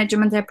state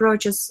management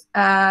approaches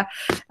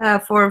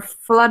for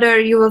Flutter,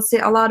 you will see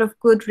a lot of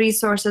good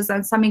resources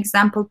and some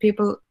example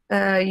people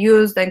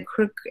used and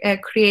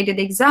created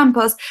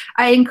examples.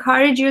 I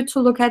encourage you to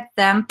look at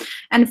them.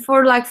 And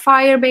for like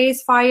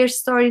Firebase,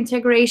 Firestore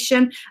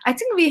integration, I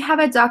think we have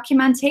a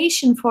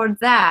documentation for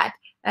that.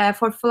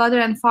 For Flutter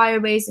and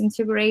Firebase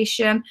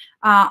integration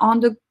on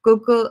the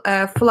Google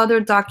Flutter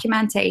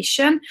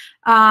documentation.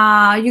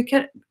 I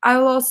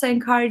will also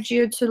encourage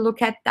you to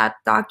look at that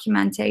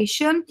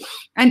documentation.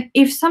 And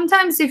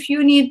sometimes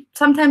you need,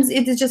 sometimes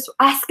it is just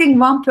asking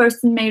one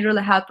person may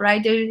really help,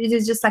 right? It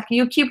is just like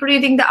you keep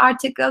reading the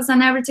articles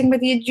and everything,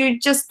 but you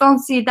just don't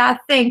see that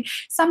thing.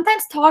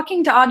 Sometimes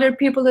talking to other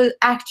people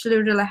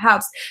actually really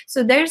helps.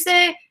 So there's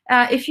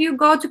if you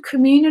go to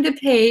community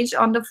page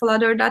on the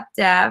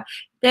flutter.dev,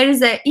 there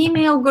is an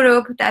email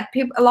group that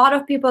a lot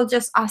of people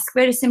just ask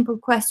very simple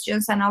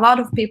questions and a lot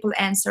of people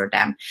answer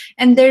them.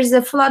 And there's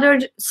a Flutter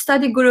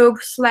study group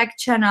Slack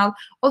channel.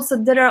 Also,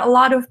 there are a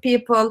lot of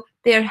people,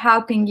 they're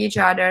helping each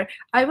other.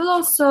 I will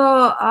also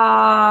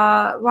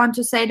want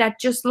to say that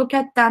just look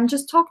at them,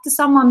 just talk to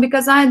someone,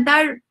 because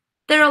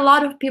there are a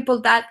lot of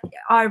people that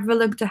are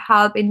willing to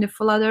help in the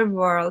Flutter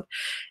world.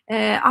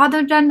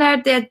 Other than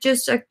that, they're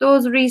just like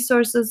those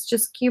resources,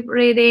 just keep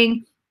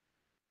reading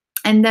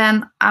and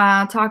then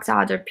talk to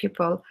other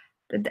people.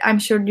 I'm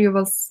sure you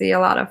will see a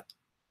lot of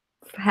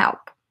help.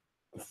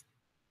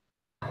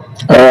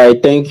 All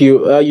right, thank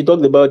you. You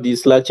talked about the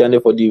Slack channel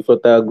for the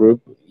Flutter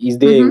group. Is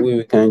there a way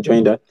we can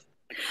join that?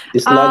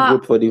 The Slack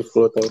group for the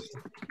Flutter.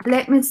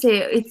 Let me see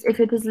if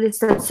it is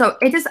listed. So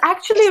it is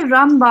actually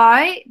run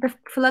by the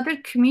Flutter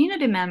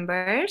community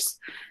members.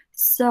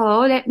 So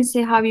let me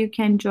see how you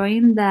can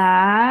join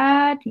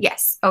that.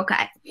 Yes,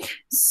 okay.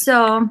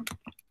 So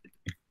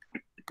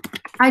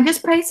I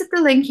just pasted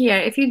the link here.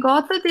 If you go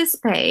to this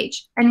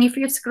page and if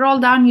you scroll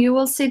down, you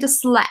will see the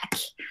Slack.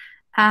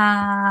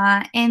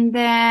 And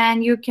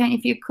then you can,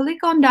 if you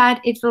click on that,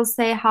 it will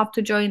say how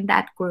to join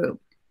that group.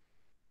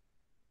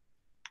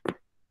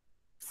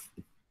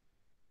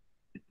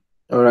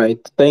 All right.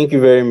 Thank you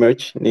very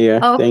much,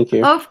 Nia. Thank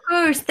you. Of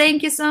course.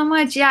 Thank you so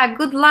much. Yeah,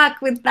 good luck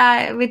with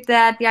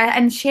that. Yeah,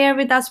 and share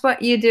with us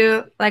what you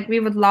do. Like, we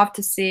would love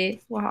to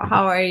see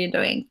how are you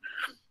doing.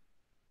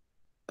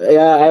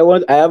 Yeah,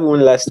 I have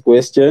one last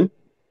question.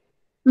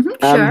 Sure.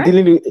 I'm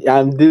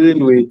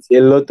dealing with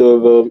a lot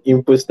of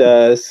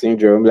imposter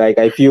syndrome. Like,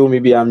 I feel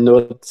maybe I'm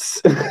not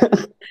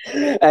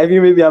I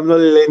feel maybe I'm not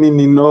learning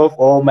enough,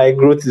 or my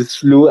growth is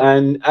slow.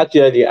 And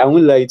actually, I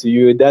won't lie to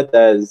you, that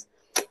has,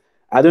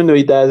 I don't know,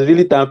 it has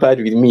really tampered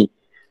with me.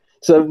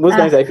 So most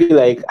times I feel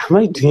like, am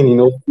I doing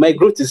enough? My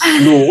growth is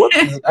slow. What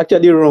is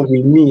actually wrong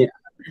with me?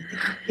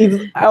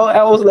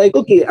 I was like,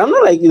 okay, it's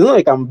not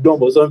like I'm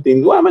dumb or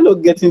something. Why am I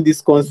not getting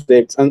this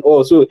concept? And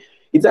also,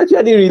 it's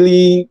actually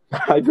really,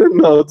 I don't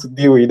know how to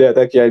deal with that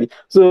actually.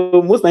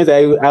 So most times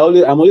I'm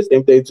always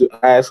tempted to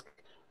ask,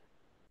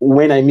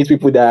 when I meet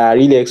people that are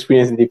really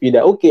experienced in the field,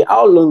 that, okay,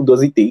 how long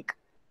does it take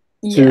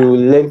to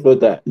learn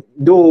Flutter?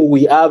 Though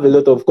we have a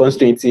lot of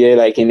constraints here,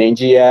 like in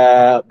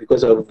Nigeria,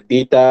 because of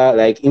data,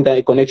 like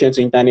internet connection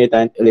to internet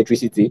and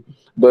electricity.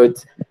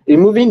 But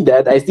removing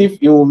that, I still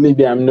feel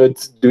maybe I'm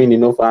not doing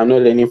enough. I'm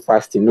not learning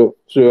fast enough.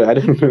 So I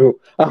don't know,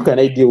 how can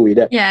I deal with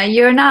that? Yeah,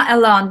 you're not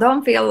alone.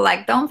 Don't feel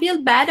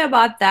bad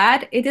about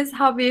that. It is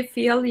how we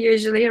feel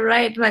usually,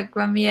 right? Like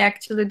when we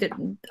actually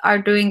are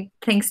doing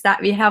things that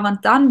we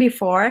haven't done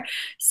before.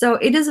 So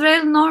it is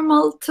very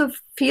normal to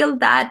feel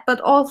that,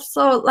 but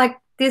also like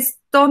this,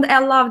 don't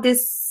allow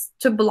this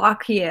to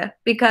block you,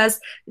 because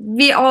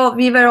we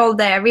were all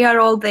there. We are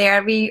all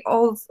there. We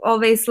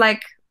always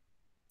like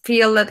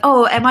feel that,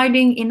 oh, am I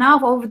doing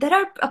enough? Oh, there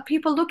are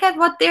people, look at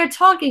what they're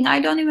talking. I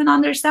don't even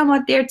understand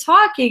what they're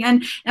talking.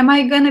 And am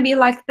I going to be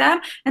like them?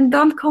 And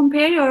don't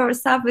compare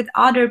yourself with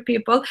other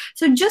people.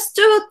 So just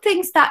do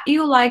things that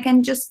you like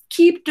and just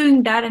keep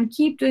doing that and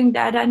keep doing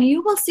that. And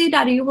you will see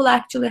that you will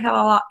actually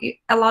have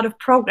a lot of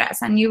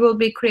progress, and you will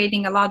be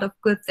creating a lot of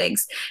good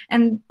things.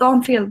 And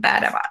don't feel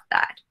bad about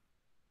that.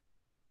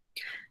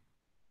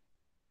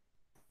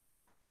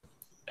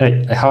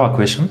 Hey, I have a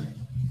question.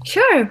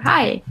 Sure.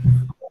 Hi.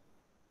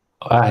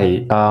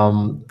 Hi.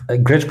 A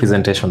great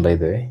presentation, by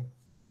the way.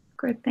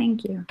 Good.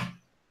 Thank you.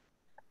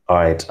 All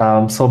right.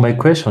 So my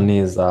question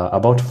is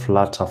about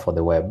Flutter for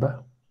the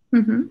web.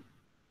 Mm-hmm.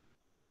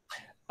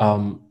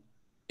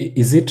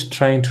 Is it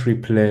trying to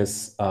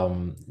replace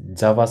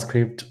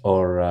JavaScript,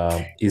 or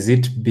is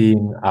it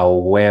being a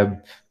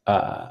web?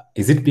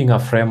 Is it being a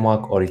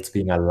framework, or it's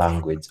being a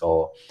language,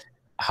 or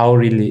how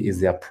really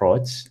is the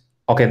approach?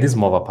 Okay, this is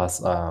more of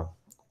a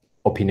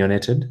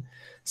opinionated.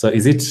 So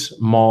is it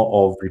more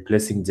of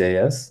replacing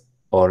JS,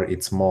 or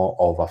it's more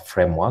of a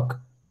framework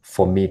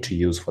for me to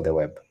use for the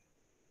web?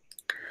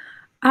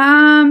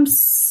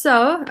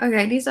 So,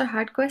 okay, these are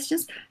hard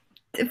questions.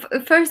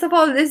 First of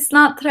all, it's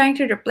not trying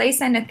to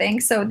replace anything.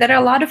 So there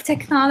are a lot of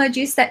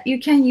technologies that you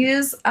can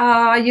use,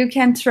 you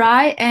can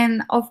try,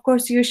 and of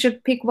course you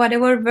should pick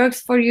whatever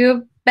works for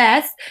you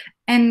best.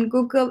 And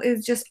Google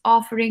is just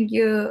offering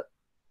you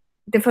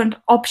different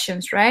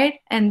options, right?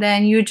 And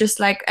then you just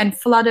like, and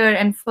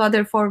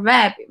Flutter for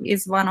web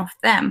is one of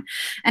them.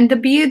 And the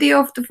beauty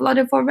of the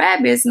Flutter for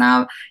web is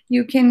now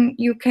you can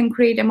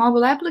create a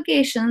mobile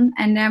application,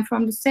 and then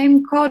from the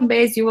same code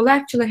base you will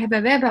actually have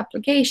a web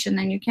application,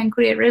 and you can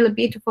create really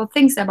beautiful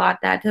things about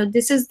that. So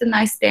this is the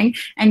nice thing,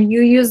 and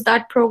you use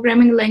that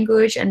programming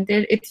language, and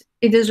it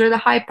is really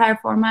high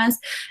performance.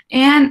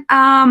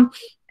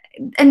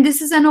 And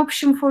this is an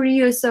option for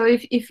you. So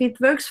if it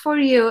works for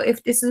you,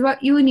 if this is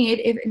what you need,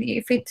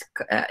 if it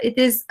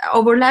is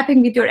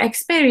overlapping with your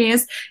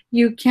experience,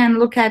 you can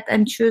look at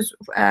and choose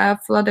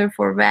Flutter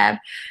for web.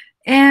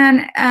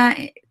 And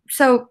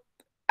so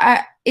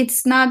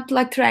it's not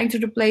like trying to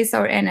replace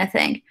or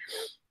anything.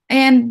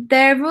 And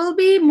there will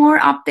be more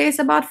updates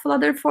about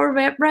Flutter for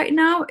web right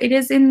now. It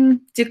is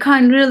in the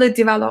really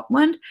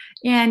development,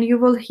 and you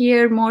will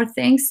hear more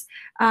things.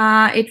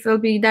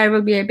 There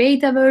will be a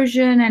beta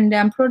version and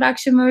then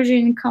production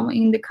version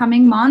in the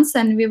coming months,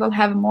 and we will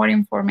have more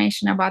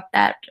information about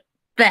that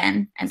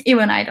then. And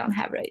even I don't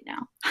have right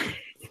now.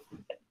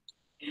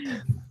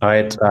 All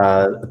right,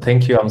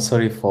 thank you. I'm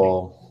sorry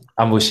for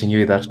ambushing you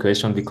with that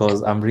question,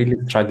 because I'm really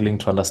struggling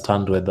to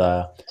understand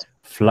whether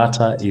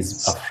Flutter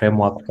is a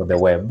framework for the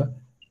web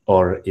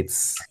or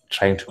it's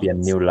trying to be a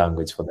new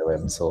language for the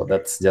web. So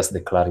that's just the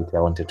clarity I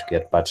wanted to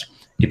get, but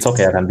it's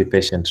okay. I can be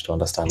patient to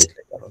understand it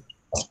later on.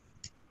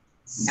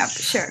 Yeah,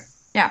 sure.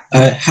 Yeah.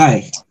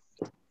 Hi.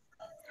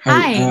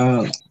 Hi.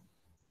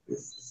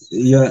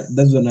 Yeah,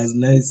 that was a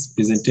nice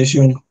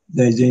presentation.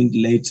 I joined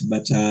late,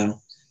 but I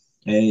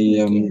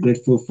am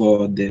grateful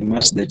for the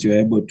much that you are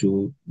able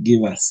to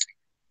give us.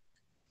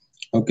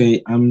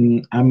 Okay,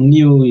 I'm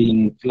new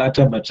in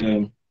Flutter, but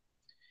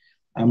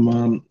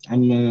I'm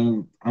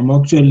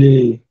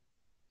actually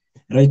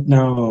right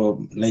now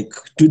like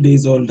 2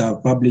 days old.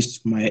 I've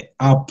published my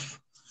app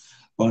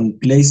on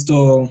Play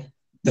Store.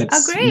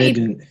 That's great. made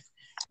in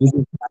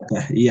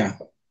Flutter. Yeah.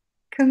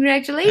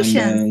 Congratulations.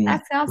 And,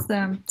 that's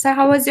awesome. So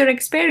how was your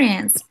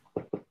experience?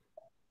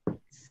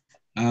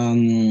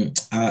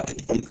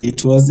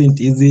 It wasn't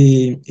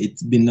easy.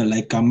 It's been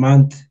like a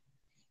month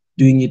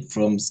doing it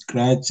from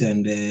scratch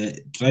and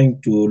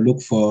trying to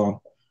look for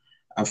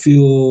a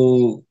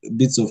few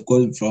bits of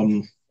code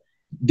from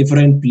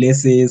different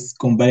places,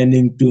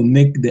 combining to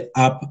make the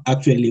app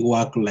actually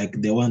work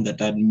like the one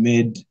that I'd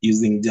made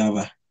using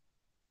Java.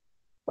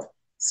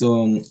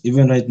 So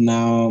even right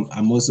now,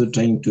 I'm also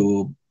trying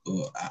to,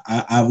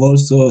 I've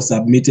also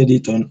submitted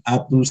it on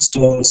Apple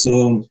Store.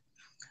 So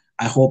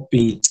I hope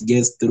it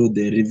gets through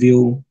the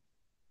review.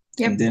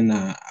 Yep. And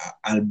then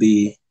I'll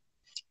be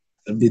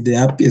the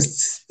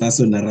happiest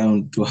person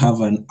around to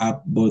have an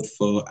app both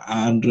for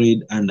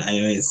Android and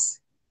iOS.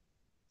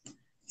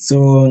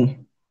 So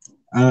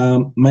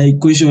my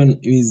question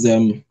is,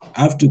 I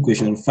have two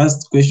questions.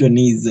 First question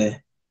is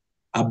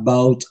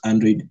about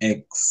Android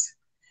X.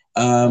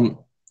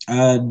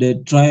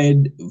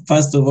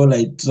 First of all,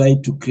 I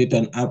tried to create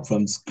an app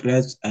from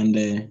scratch, and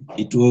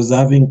it was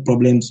having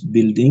problems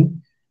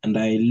building. And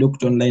I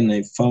looked online,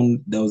 I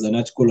found there was an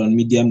article on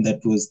Medium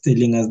that was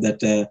telling us that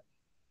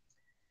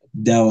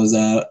there was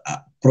a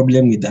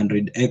problem with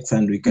Android X,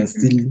 and we can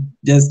still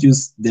just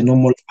use the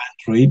normal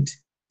Android.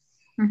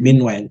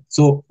 Meanwhile,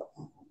 so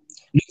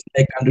looks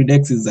like Android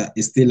X is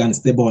still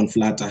unstable on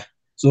Flutter.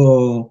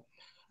 So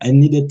I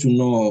needed to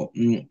know,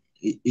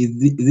 is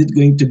it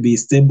going to be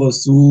stable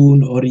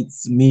soon, or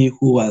it's me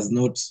who has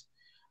not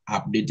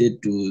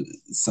updated to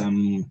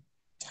some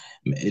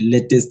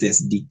latest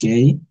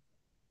SDK?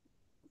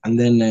 And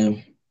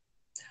then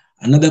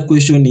another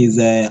question is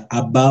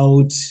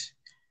about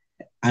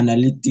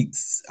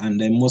analytics,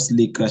 and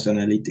mostly crash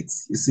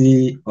analytics. You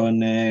see,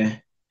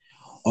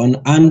 on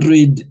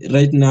Android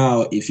right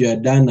now, if you are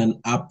done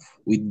an app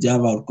with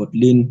Java or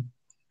Kotlin,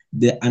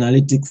 the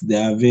analytics, they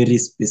are very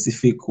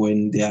specific.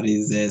 When there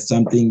is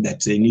something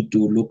that they need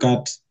to look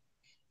at,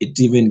 it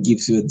even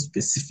gives you a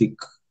specific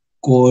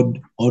code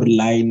or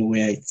line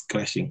where it's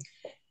crashing.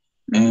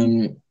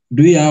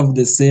 Do you have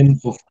the same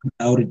for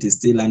how it is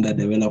still under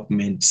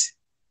development,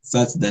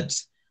 such that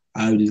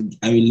I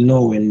will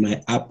know when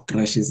my app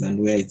crashes and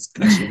where it's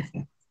crashing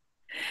from?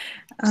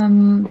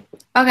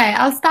 Okay,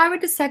 I'll start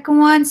with the second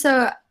one.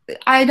 So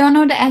I don't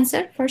know the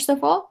answer, first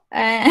of all,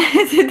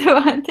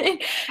 the one thing.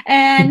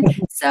 And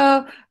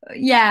so,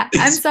 yeah,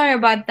 I'm sorry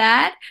about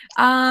that.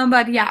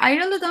 But yeah, I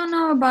really don't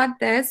know about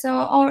this.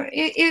 So, or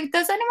if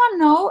does anyone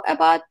know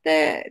about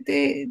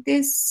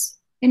this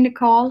in the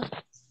call?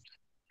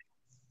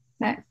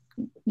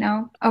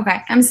 No?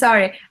 Okay, I'm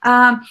sorry.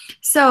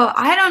 So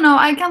I don't know.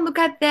 I can look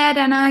at that,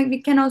 and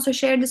we can also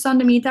share this on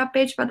the meetup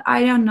page, but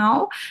I don't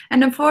know.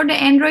 And then for the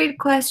Android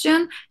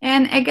question,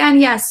 and again,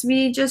 yes,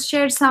 we just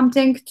shared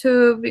something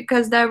too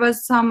because there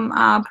was some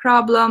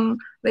problem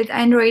with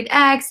Android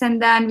X,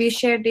 and then we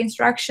shared the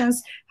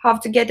instructions how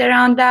to get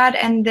around that.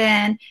 And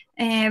then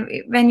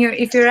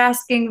if you're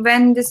asking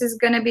when this is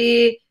gonna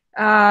be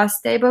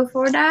stable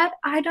for that,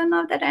 I don't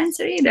know that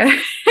answer either.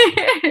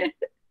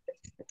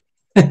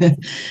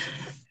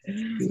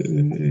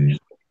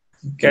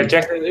 Yeah,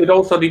 Jack, it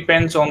also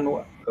depends on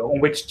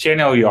which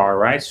channel you are,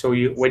 right? So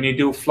when you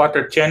do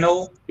Flutter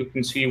channel, you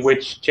can see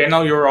which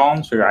channel you're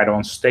on. So you're either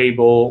on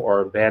stable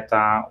or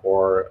beta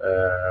or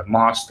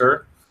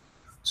master.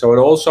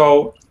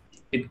 So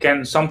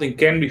something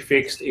can be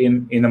fixed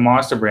in the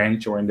master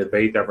branch or in the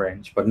beta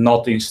branch, but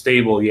not in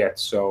stable yet.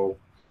 So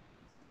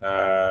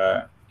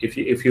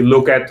if you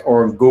look at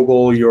or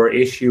Google your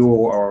issue,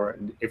 or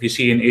if you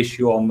see an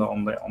issue on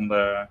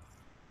the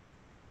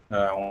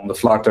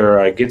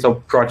Flutter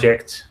GitHub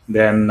project,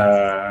 then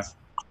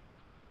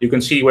you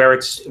can see where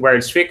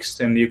it's fixed,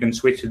 and you can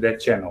switch to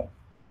that channel.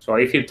 So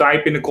if you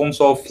type in the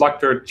console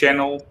Flutter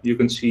channel, you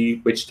can see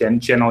which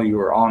channel you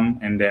are on,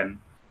 and then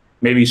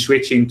maybe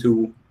switching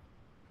to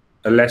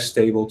a less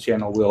stable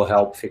channel will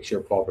help fix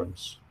your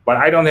problems. But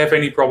I don't have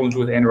any problems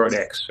with Android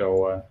X,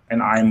 so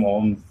and I'm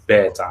on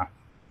beta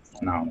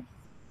now.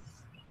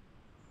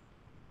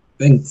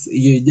 Thanks.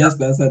 You just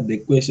answered the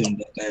question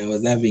that I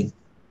was having.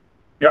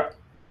 Yeah.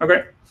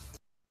 Okay.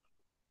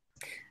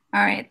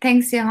 All right,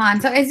 thanks,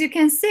 Johan. So as you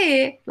can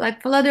see, like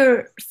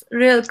Flutter's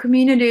real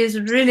community is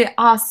really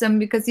awesome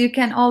because you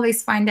can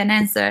always find an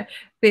answer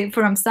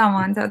from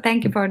someone. So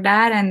thank you for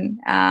that.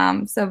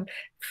 And so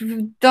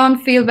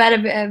don't feel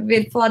bad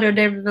with Flutter.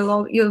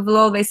 You will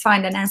always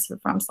find an answer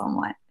from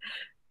someone.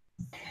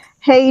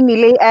 Hey,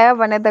 Nile, I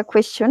have another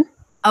question.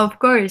 Of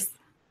course.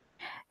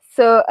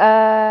 So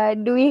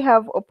do we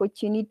have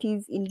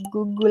opportunities in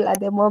Google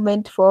at the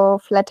moment for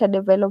Flutter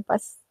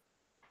developers?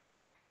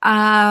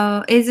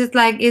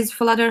 Is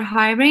Flutter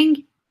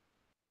hiring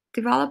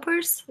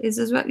developers? Is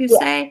this what you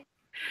say?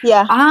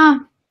 Yeah.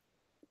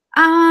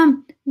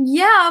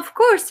 Yeah, of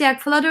course. Yeah,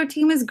 Flutter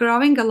team is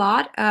growing a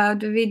lot.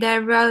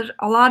 There were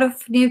a lot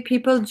of new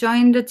people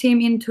joined the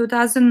team in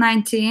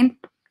 2019.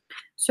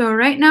 So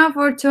right now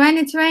for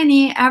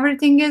 2020,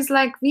 everything is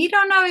like, we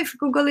don't know if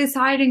Google is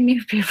hiring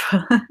new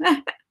people.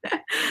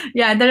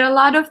 Yeah, there are a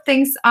lot of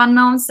things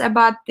announced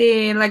about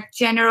the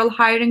general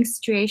hiring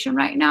situation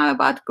right now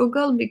about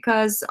Google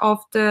because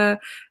of the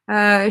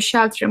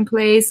shelter in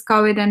place,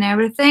 COVID and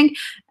everything.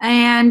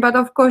 But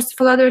of course,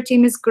 Flutter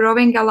team is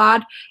growing a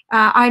lot.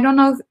 I don't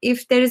know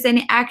if there is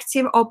any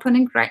active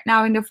opening right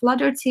now in the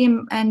Flutter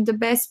team, and the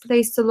best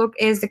place to look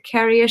is the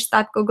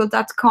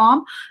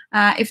careers.google.com.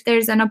 If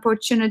there's an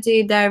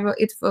opportunity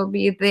it will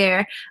be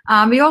there.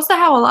 We also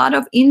have a lot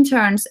of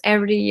interns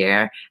every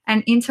year,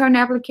 and intern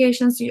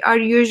applications are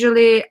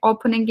usually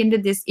opening in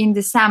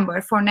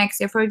December for next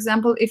year. For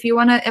example, if you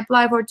want to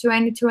apply for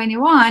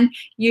 2021,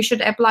 you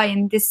should apply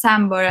in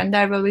December, and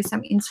there will be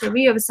some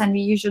interviews, and we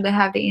usually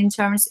have the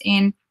interns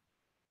in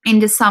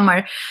the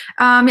summer.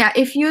 Yeah,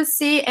 if you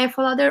see a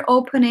Flutter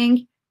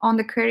opening on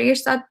the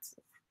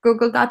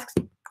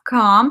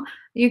careers.google.com,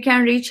 you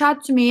can reach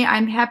out to me.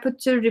 I'm happy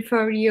to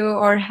refer you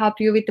or help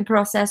you with the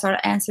process or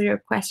answer your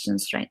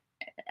questions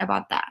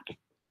about that.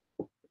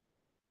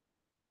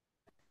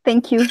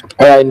 Thank you.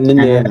 I have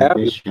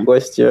a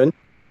question.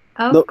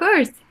 Of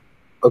course.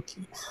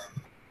 Okay.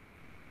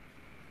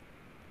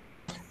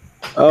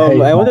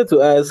 I wanted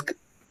to ask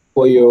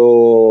for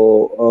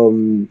your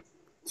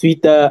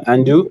Twitter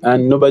handle,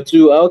 and number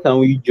two, how can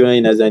we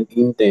join as an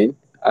intern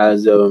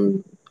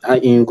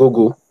in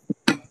Google?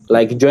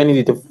 Like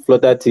joining the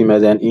Flutter team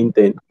as an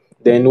intern.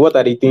 Then what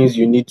are the things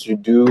you need to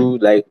do?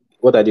 Like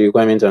what are the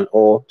requirements and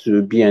all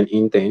to be an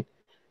intern?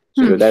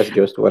 So that's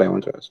just what I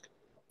want to ask.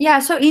 Yeah,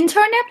 so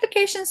intern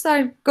applications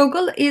like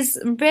Google is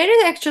very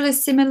actually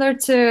similar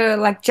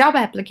to job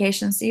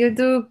applications. You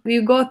go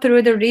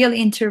through the real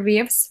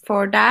interviews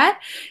for that,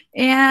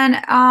 and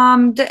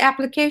the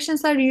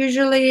applications are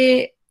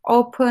usually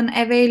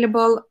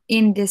available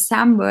in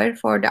December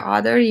for the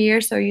other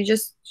year. So you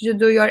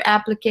do your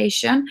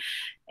application.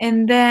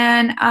 And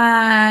then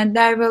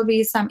there will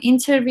be some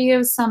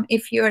interviews.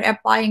 If you're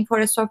applying for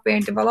a software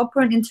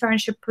developer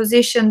internship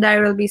position,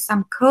 there will be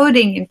some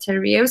coding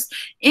interviews.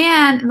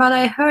 And what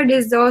I heard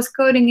is those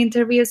coding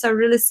interviews are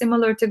really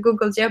similar to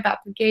Google job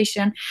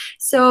application.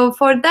 So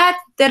for that,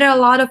 there are a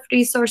lot of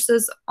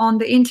resources on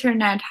the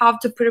internet how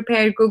to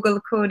prepare Google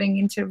coding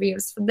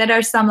interviews. There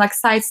are some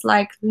sites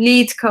like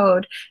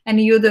LeetCode, and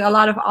you do a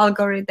lot of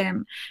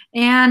algorithm.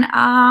 And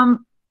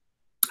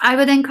I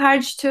would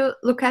encourage to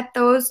look at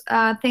those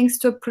things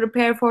to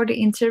prepare for the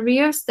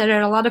interviews. There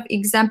are a lot of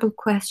example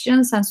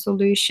questions and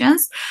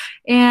solutions.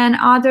 And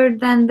other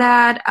than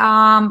that,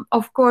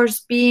 of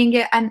course, being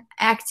an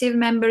active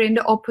member in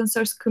the open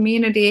source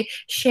community,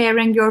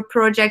 sharing your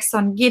projects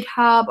on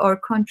GitHub or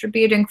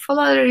contributing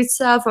Flutter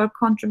itself or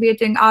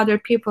contributing other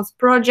people's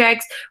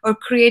projects or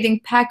creating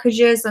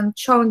packages and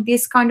showing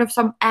this kind of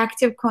some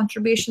active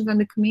contributions in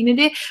the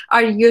community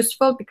are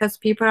useful because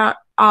people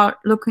are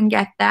looking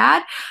at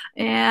that.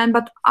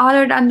 But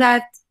other than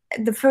that,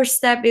 the first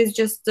step is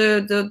just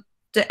the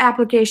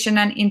application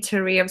and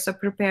interview. So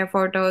prepare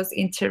for those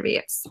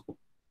interviews.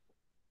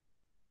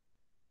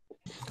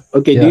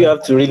 Okay, do you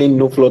have to really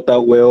know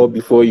Flutter well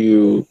before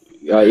you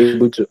are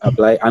able to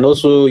apply? And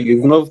also,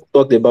 you've not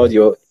talked about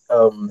your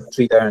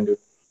Twitter handle.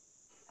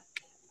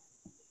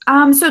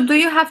 So do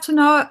you have to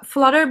know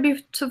Flutter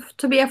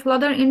to be a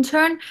Flutter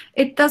intern?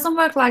 It doesn't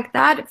work like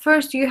that.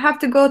 First, you have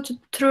to go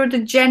through the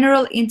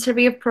general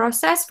interview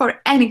process for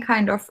any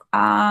kind of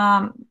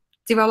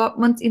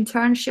development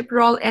internship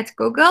role at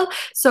Google.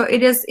 So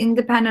it is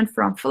independent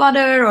from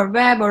Flutter or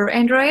web or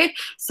Android.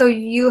 So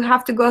you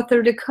have to go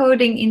through the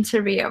coding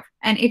interview,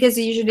 and it is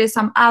usually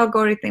some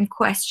algorithm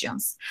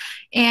questions.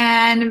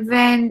 And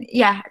when,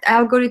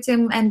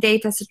 algorithm and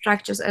data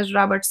structures, as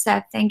Robert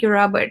said. Thank you,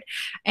 Robert.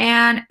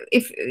 And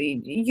if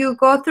you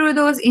go through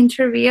those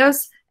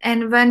interviews,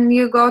 and when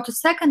you go to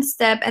second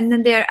step, and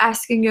then they're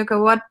asking you, okay,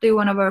 what do you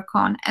want to work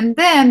on? And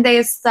then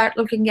they start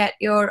looking at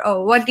your,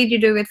 what did you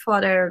do with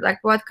Flutter? Like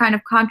what kind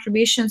of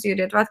contributions you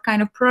did, what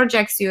kind of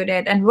projects you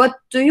did, and what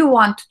do you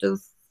want to do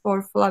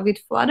with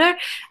Flutter?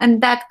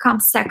 And that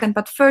comes second.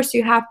 But first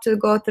you have to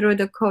go through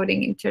the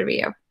coding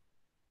interview.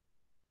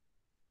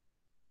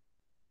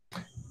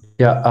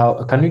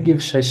 Yeah, can you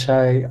give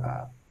Shai,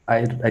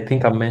 I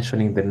think I'm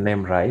mentioning the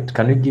name right.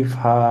 Can you give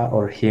her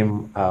or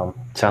him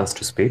chance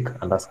to speak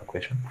and ask a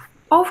question?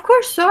 Oh, of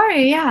course,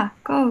 sorry, yeah,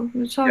 go,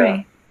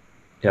 sorry.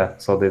 Yeah,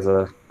 so there's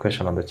a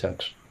question on the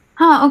chat.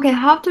 Okay,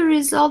 how to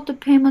resolve the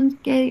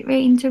payment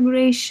gateway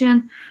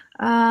integration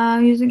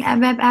using a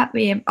web app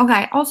VM.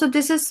 Okay, also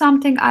this is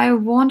something I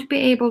won't be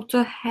able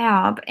to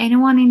help.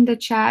 Anyone in the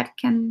chat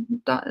can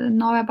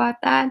know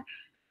about that?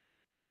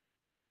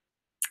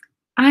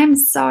 I'm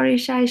sorry,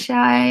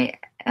 Shai.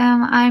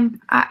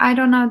 I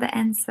don't know the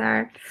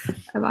answer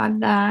about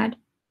that.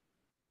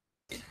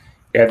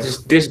 Yeah,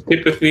 this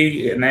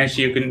typically,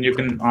 Nancy, you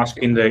can ask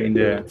in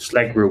the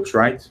Slack groups,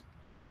 right?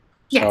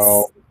 Yes.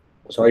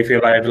 So if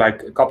you have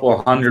like a couple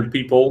of hundred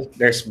people,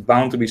 there's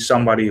bound to be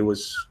somebody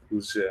who's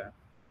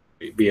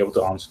be able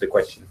to answer the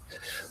question.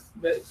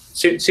 But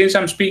since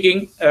I'm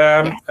speaking,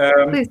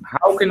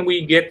 how can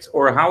we get,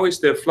 or how is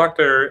the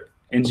Flutter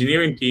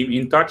engineering team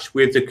in touch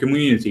with the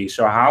community?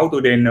 So how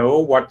do they know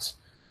what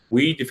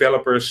we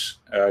developers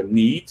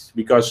need?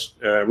 Because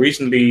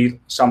recently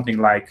something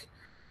like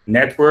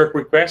network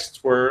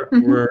requests were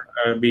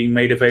being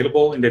made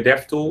available in the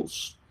dev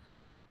tools,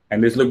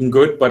 and it's looking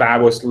good. But I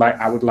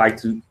would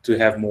like to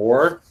have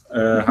more.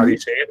 How do you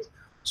say it?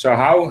 So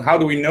how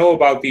do we know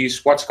about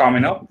these? What's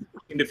coming up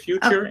in the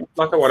future in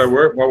Flutter? What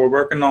we're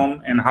working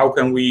on, and how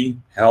can we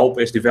help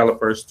as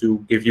developers to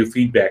give you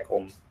feedback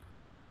on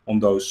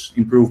those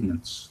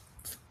improvements?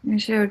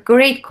 Sure,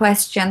 great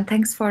question.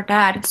 Thanks for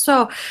that.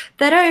 So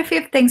there are a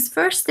few things.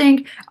 First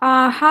thing,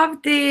 how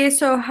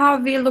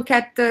we look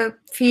at the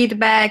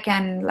feedback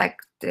and like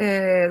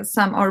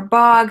some or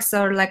bugs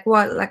or like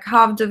what, like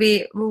how do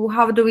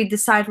we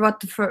decide what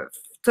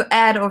to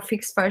add or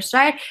fix first,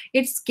 right?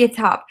 It's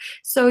GitHub.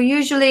 So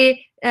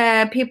usually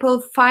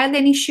people file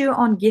an issue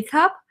on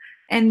GitHub,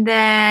 and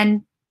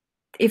then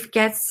if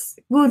gets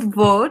good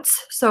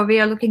votes, so we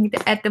are looking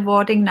at the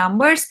voting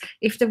numbers.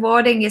 If the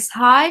voting is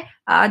high,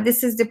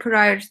 this is the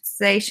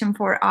prioritization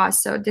for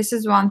us. So this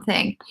is one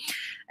thing.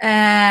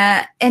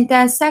 And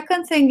then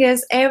second thing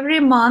is every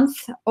month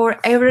or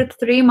every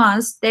 3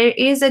 months, there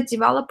is a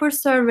developer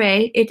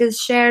survey. It is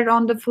shared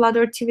on the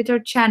Flutter Twitter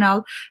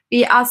channel.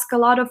 We ask a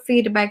lot of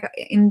feedback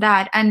in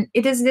that. And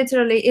it is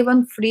literally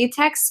even free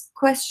text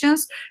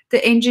questions.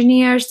 The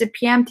engineers, the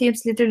PM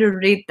teams literally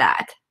read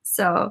that.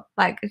 So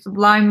like it's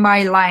line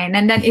by line.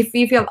 And then if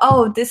we feel,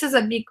 this is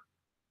a big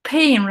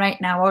pain right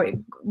now or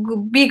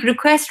big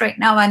request right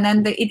now, and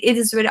then it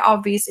is very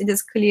obvious, it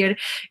is clear,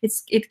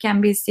 it can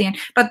be seen.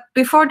 But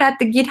before that,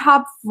 the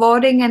GitHub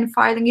voting and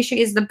filing issue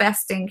is the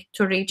best thing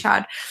to reach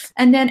out.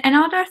 And then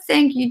another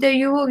thing, you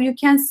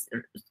can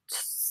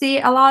see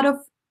a lot of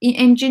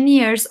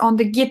engineers on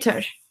the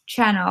Gitter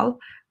channel.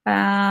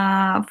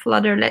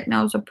 Flutter, let me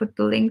also put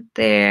the link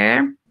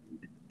there.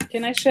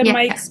 Can I share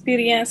my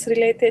experience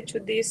related to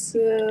this?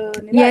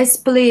 Yes,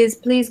 please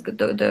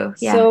do.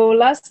 Yeah. So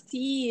last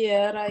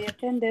year I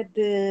attended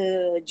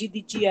the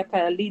GDG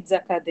Leads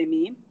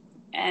Academy,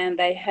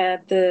 and I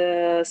had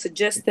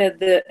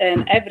suggested,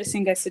 and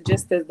everything I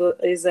suggested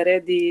is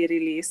already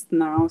released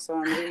now, so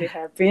I'm really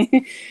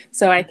happy.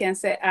 So I can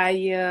say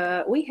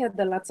we had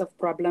lots of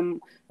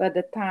problem at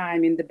the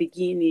time in the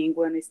beginning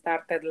when we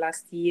started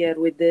last year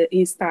with the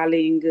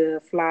installing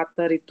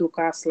Flutter. It took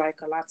us like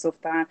lots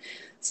of time.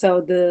 So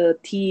the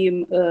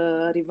team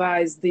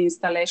revised the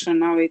installation.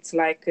 Now it's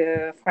like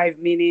 5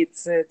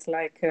 minutes. It's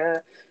like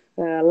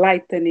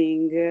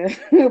lightning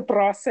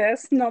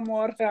process, no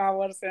more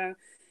hours.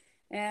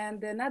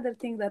 And another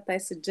thing that I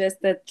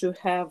suggested to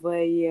have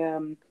a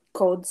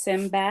code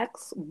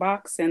sandbox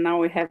box, and now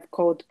we have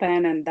code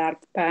pen and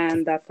dart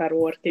pen that are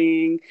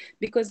working,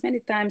 because many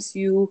times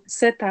you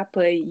set up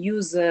a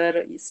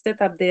user,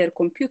 set up their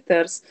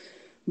computers,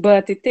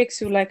 but it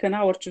takes you like an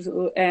hour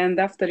to, and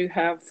after you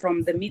have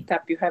from the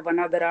meetup you have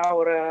another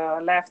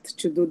hour left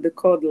to do the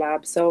code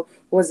lab. So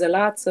was a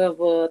lot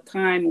of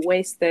time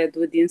wasted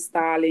with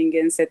installing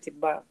and setting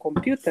up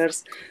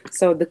computers.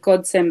 So the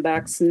code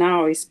sandbox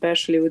now,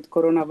 especially with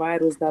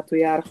coronavirus that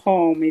we are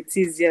home, it's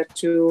easier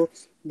to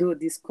do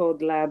these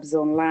code labs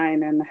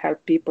online and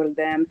help people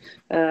then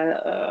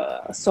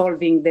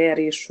solving their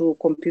issue,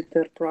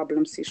 computer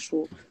problems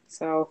issue.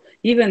 So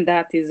even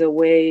that is a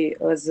way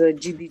as a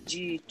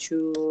GDG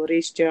to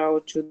reach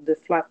out to the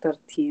Flutter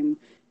team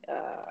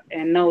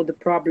and know the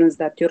problems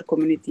that your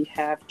community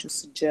have to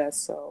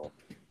suggest. So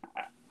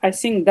I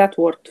think that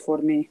worked for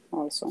me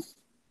also.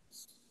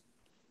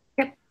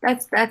 Yep,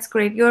 that's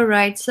great. You're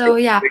right. So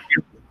yeah,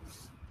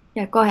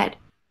 go ahead.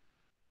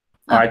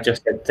 I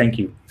just said thank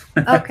you.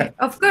 Okay,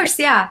 of course,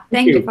 yeah.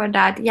 Thank you for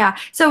that. Yeah.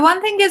 So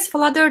one thing is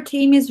Flutter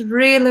team is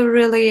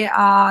really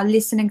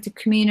listening to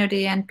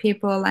community and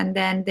people, and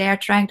then they are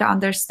trying to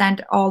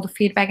understand all the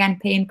feedback and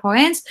pain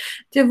points.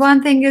 The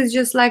one thing is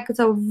just like,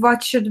 so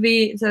what should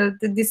we, so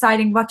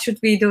deciding what should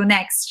we do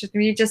next? Should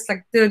we just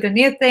like do the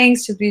new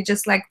things? Should we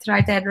just like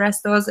try to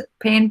address those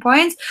pain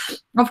points?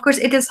 Of course,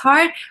 it is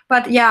hard,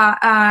 but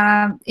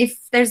yeah, if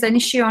there's an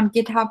issue on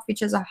GitHub,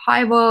 which is a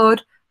high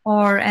vote,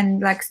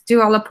 and like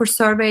developer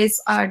surveys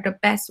are the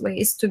best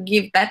ways to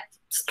give that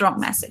strong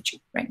message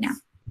right now.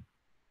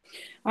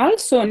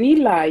 Also,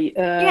 Nilay,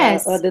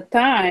 yes. At the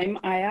time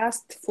I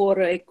asked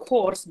for a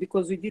course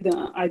because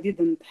I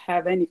didn't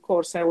have any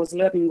course. I was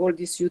learning all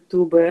this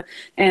YouTube,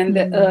 and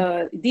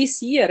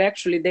this year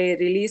actually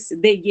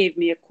they gave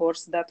me a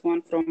course, that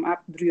one from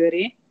App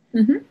Brewery.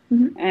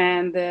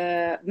 And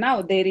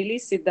now they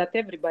release it that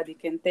everybody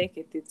can take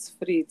it. It's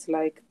free. It's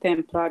like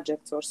 10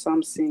 projects or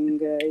something.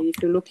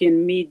 If you look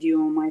in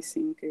Medium, I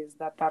think is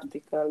that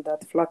article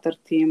that Flutter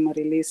team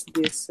released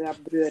this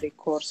brewery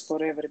course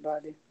for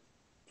everybody.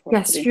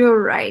 Yes,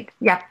 you're right.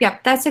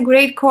 Yep. That's a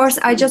great course.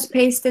 I just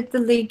pasted the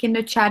link in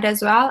the chat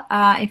as well.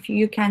 If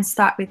you can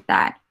start with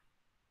that.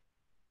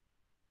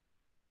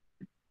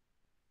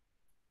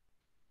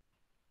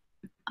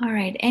 All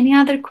right. Any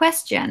other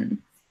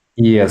question?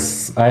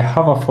 Yes, I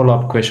have a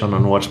follow-up question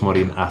on what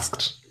Maureen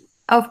asked.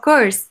 Of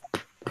course.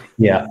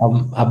 Yeah,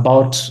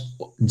 about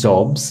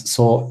jobs.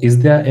 So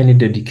is there any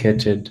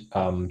dedicated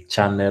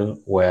channel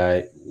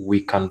where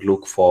we can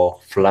look for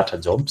Flutter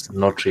jobs,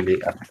 not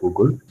really at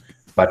Google,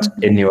 but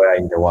anywhere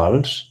in the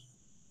world?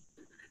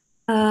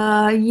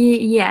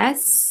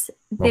 Yes,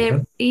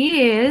 there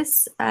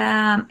is.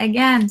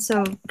 Again,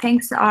 so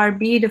thanks to our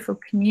beautiful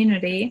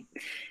community.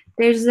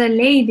 There's a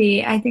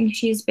lady, I think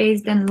she's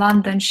based in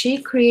London.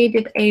 She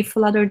created a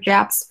Flutter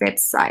jobs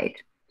website.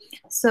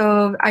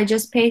 So I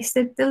just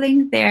pasted the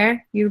link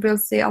there. You will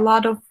see a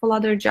lot of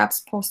Flutter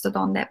jobs posted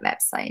on that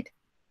website.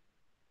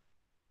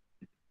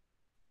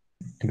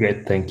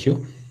 Great, thank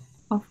you.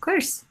 Of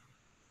course.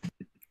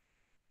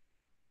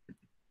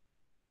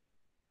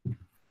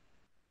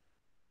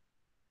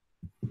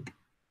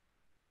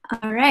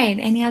 All right,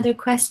 any other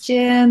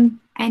question?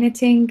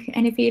 Anything,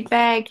 any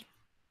feedback?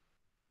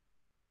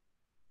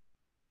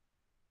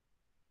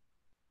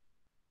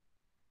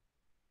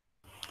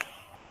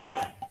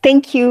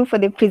 Thank you for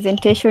the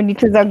presentation.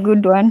 It was a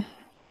good one.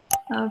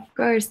 Of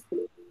course.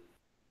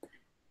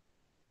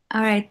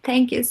 All right,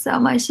 thank you so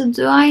much. So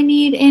do I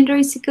need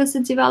Android skills to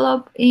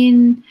develop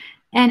in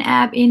an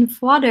app in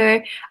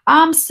Flutter?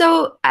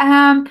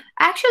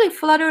 Actually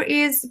Flutter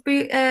is,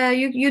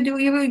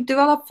 you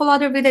develop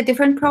Flutter with a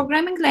different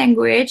programming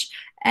language,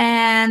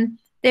 and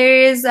there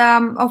is,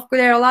 of course,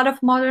 there are a lot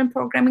of modern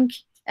programming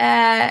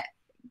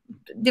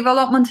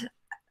development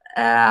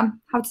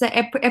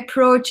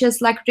approaches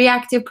like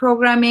reactive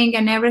programming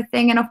and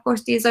everything, and of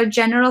course these are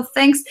general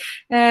things,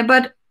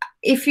 but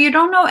if you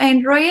don't know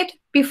Android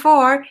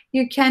before,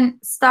 you can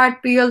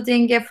start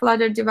building a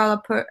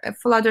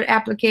Flutter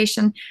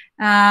application,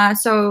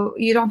 so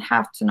you don't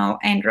have to know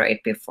Android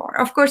before.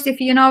 Of course,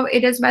 if you know,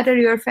 it is better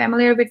you're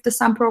familiar with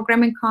some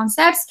programming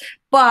concepts,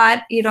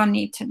 but you don't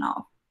need to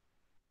know.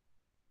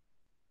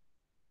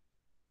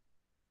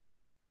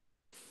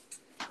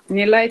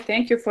 Nilay,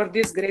 thank you for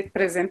this great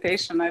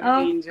presentation. I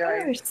really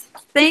enjoyed it.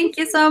 Thank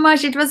you so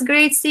much. It was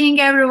great seeing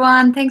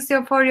everyone. Thanks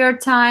for your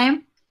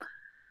time.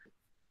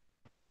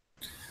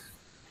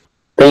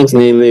 Thanks,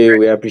 Nilay.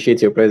 We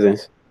appreciate your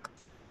presence.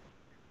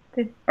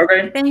 Okay.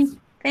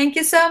 Thank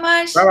you so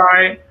much.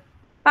 Bye-bye.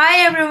 Bye,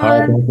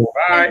 everyone.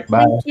 Bye.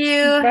 Bye. Thank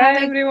you. Bye, Have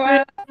a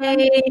everyone. great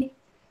day.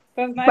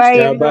 It was nice Bye. to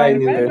Yeah, meet bye, you.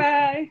 Nile.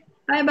 Bye-bye.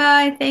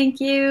 Bye-bye. Thank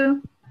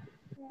you.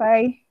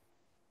 Bye.